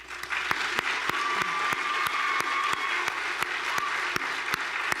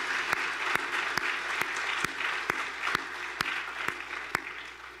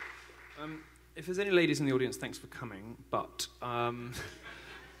 If there's any ladies in the audience, thanks for coming, but I'm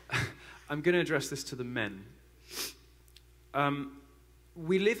going to address this to the men.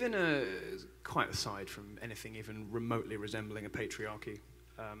 We live in quite aside from anything even remotely resembling a patriarchy,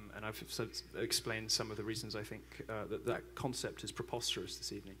 and I've explained some of the reasons I think that concept is preposterous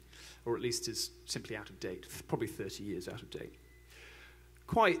this evening, or at least is simply out of date, probably 30 years out of date.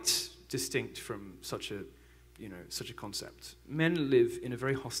 Quite distinct from such a concept. Men live in a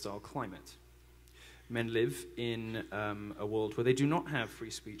very hostile climate. Men live in a world where they do not have free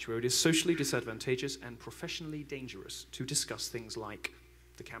speech, where it is socially disadvantageous and professionally dangerous to discuss things like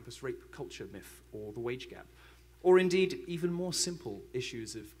the campus rape culture myth or the wage gap, or indeed even more simple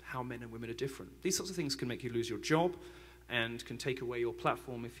issues of how men and women are different. These sorts of things can make you lose your job and can take away your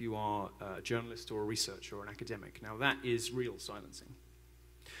platform if you are a journalist or a researcher or an academic. Now that is real silencing.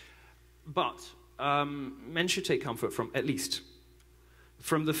 But men should take comfort from, at least,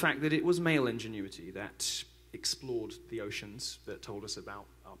 from the fact that it was male ingenuity that explored the oceans, that told us about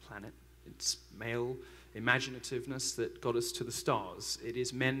our planet. It's male imaginativeness that got us to the stars. It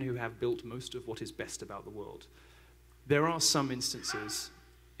is men who have built most of what is best about the world. There are some instances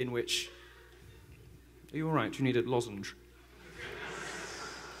in which... Are you all right? Do you need a lozenge?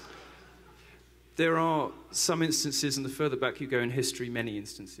 There are some instances, and the further back you go in history, many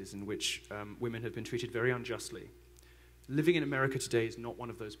instances in which women have been treated very unjustly. Living in America today is not one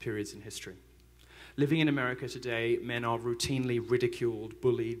of those periods in history. Living in America today, men are routinely ridiculed,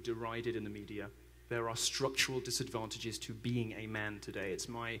 bullied, derided in the media. There are structural disadvantages to being a man today. It's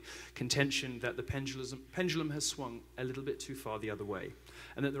my contention that the pendulum has swung a little bit too far the other way,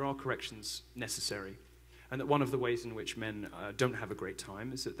 and that there are corrections necessary. And that one of the ways in which men don't have a great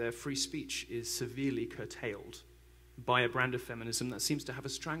time is that their free speech is severely curtailed by a brand of feminism that seems to have a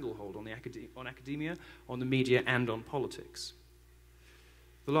stranglehold on academia, on the media, and on politics.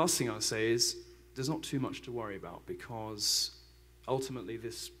 The last thing I'll say is there's not too much to worry about, because ultimately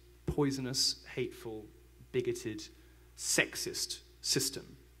this poisonous, hateful, bigoted, sexist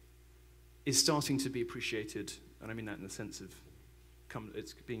system is starting to be appreciated, and I mean that in the sense of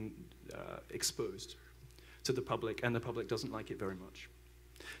it's being exposed to the public, and the public doesn't like it very much.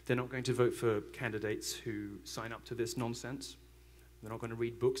 They're not going to vote for candidates who sign up to this nonsense. They're not going to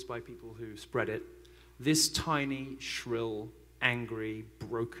read books by people who spread it. This tiny, shrill, angry,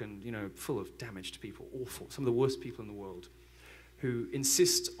 broken, full of damage to people, awful, some of the worst people in the world, who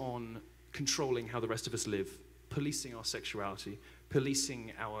insist on controlling how the rest of us live, policing our sexuality,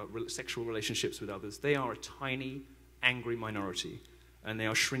 policing our sexual relationships with others. They are a tiny, angry minority, and they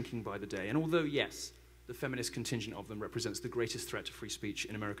are shrinking by the day. And although, yes, the feminist contingent of them represents the greatest threat to free speech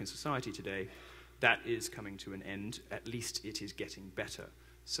in American society today, that is coming to an end. At least it is getting better.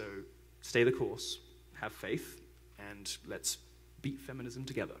 So stay the course, have faith, and let's beat feminism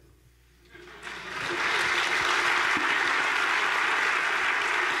together.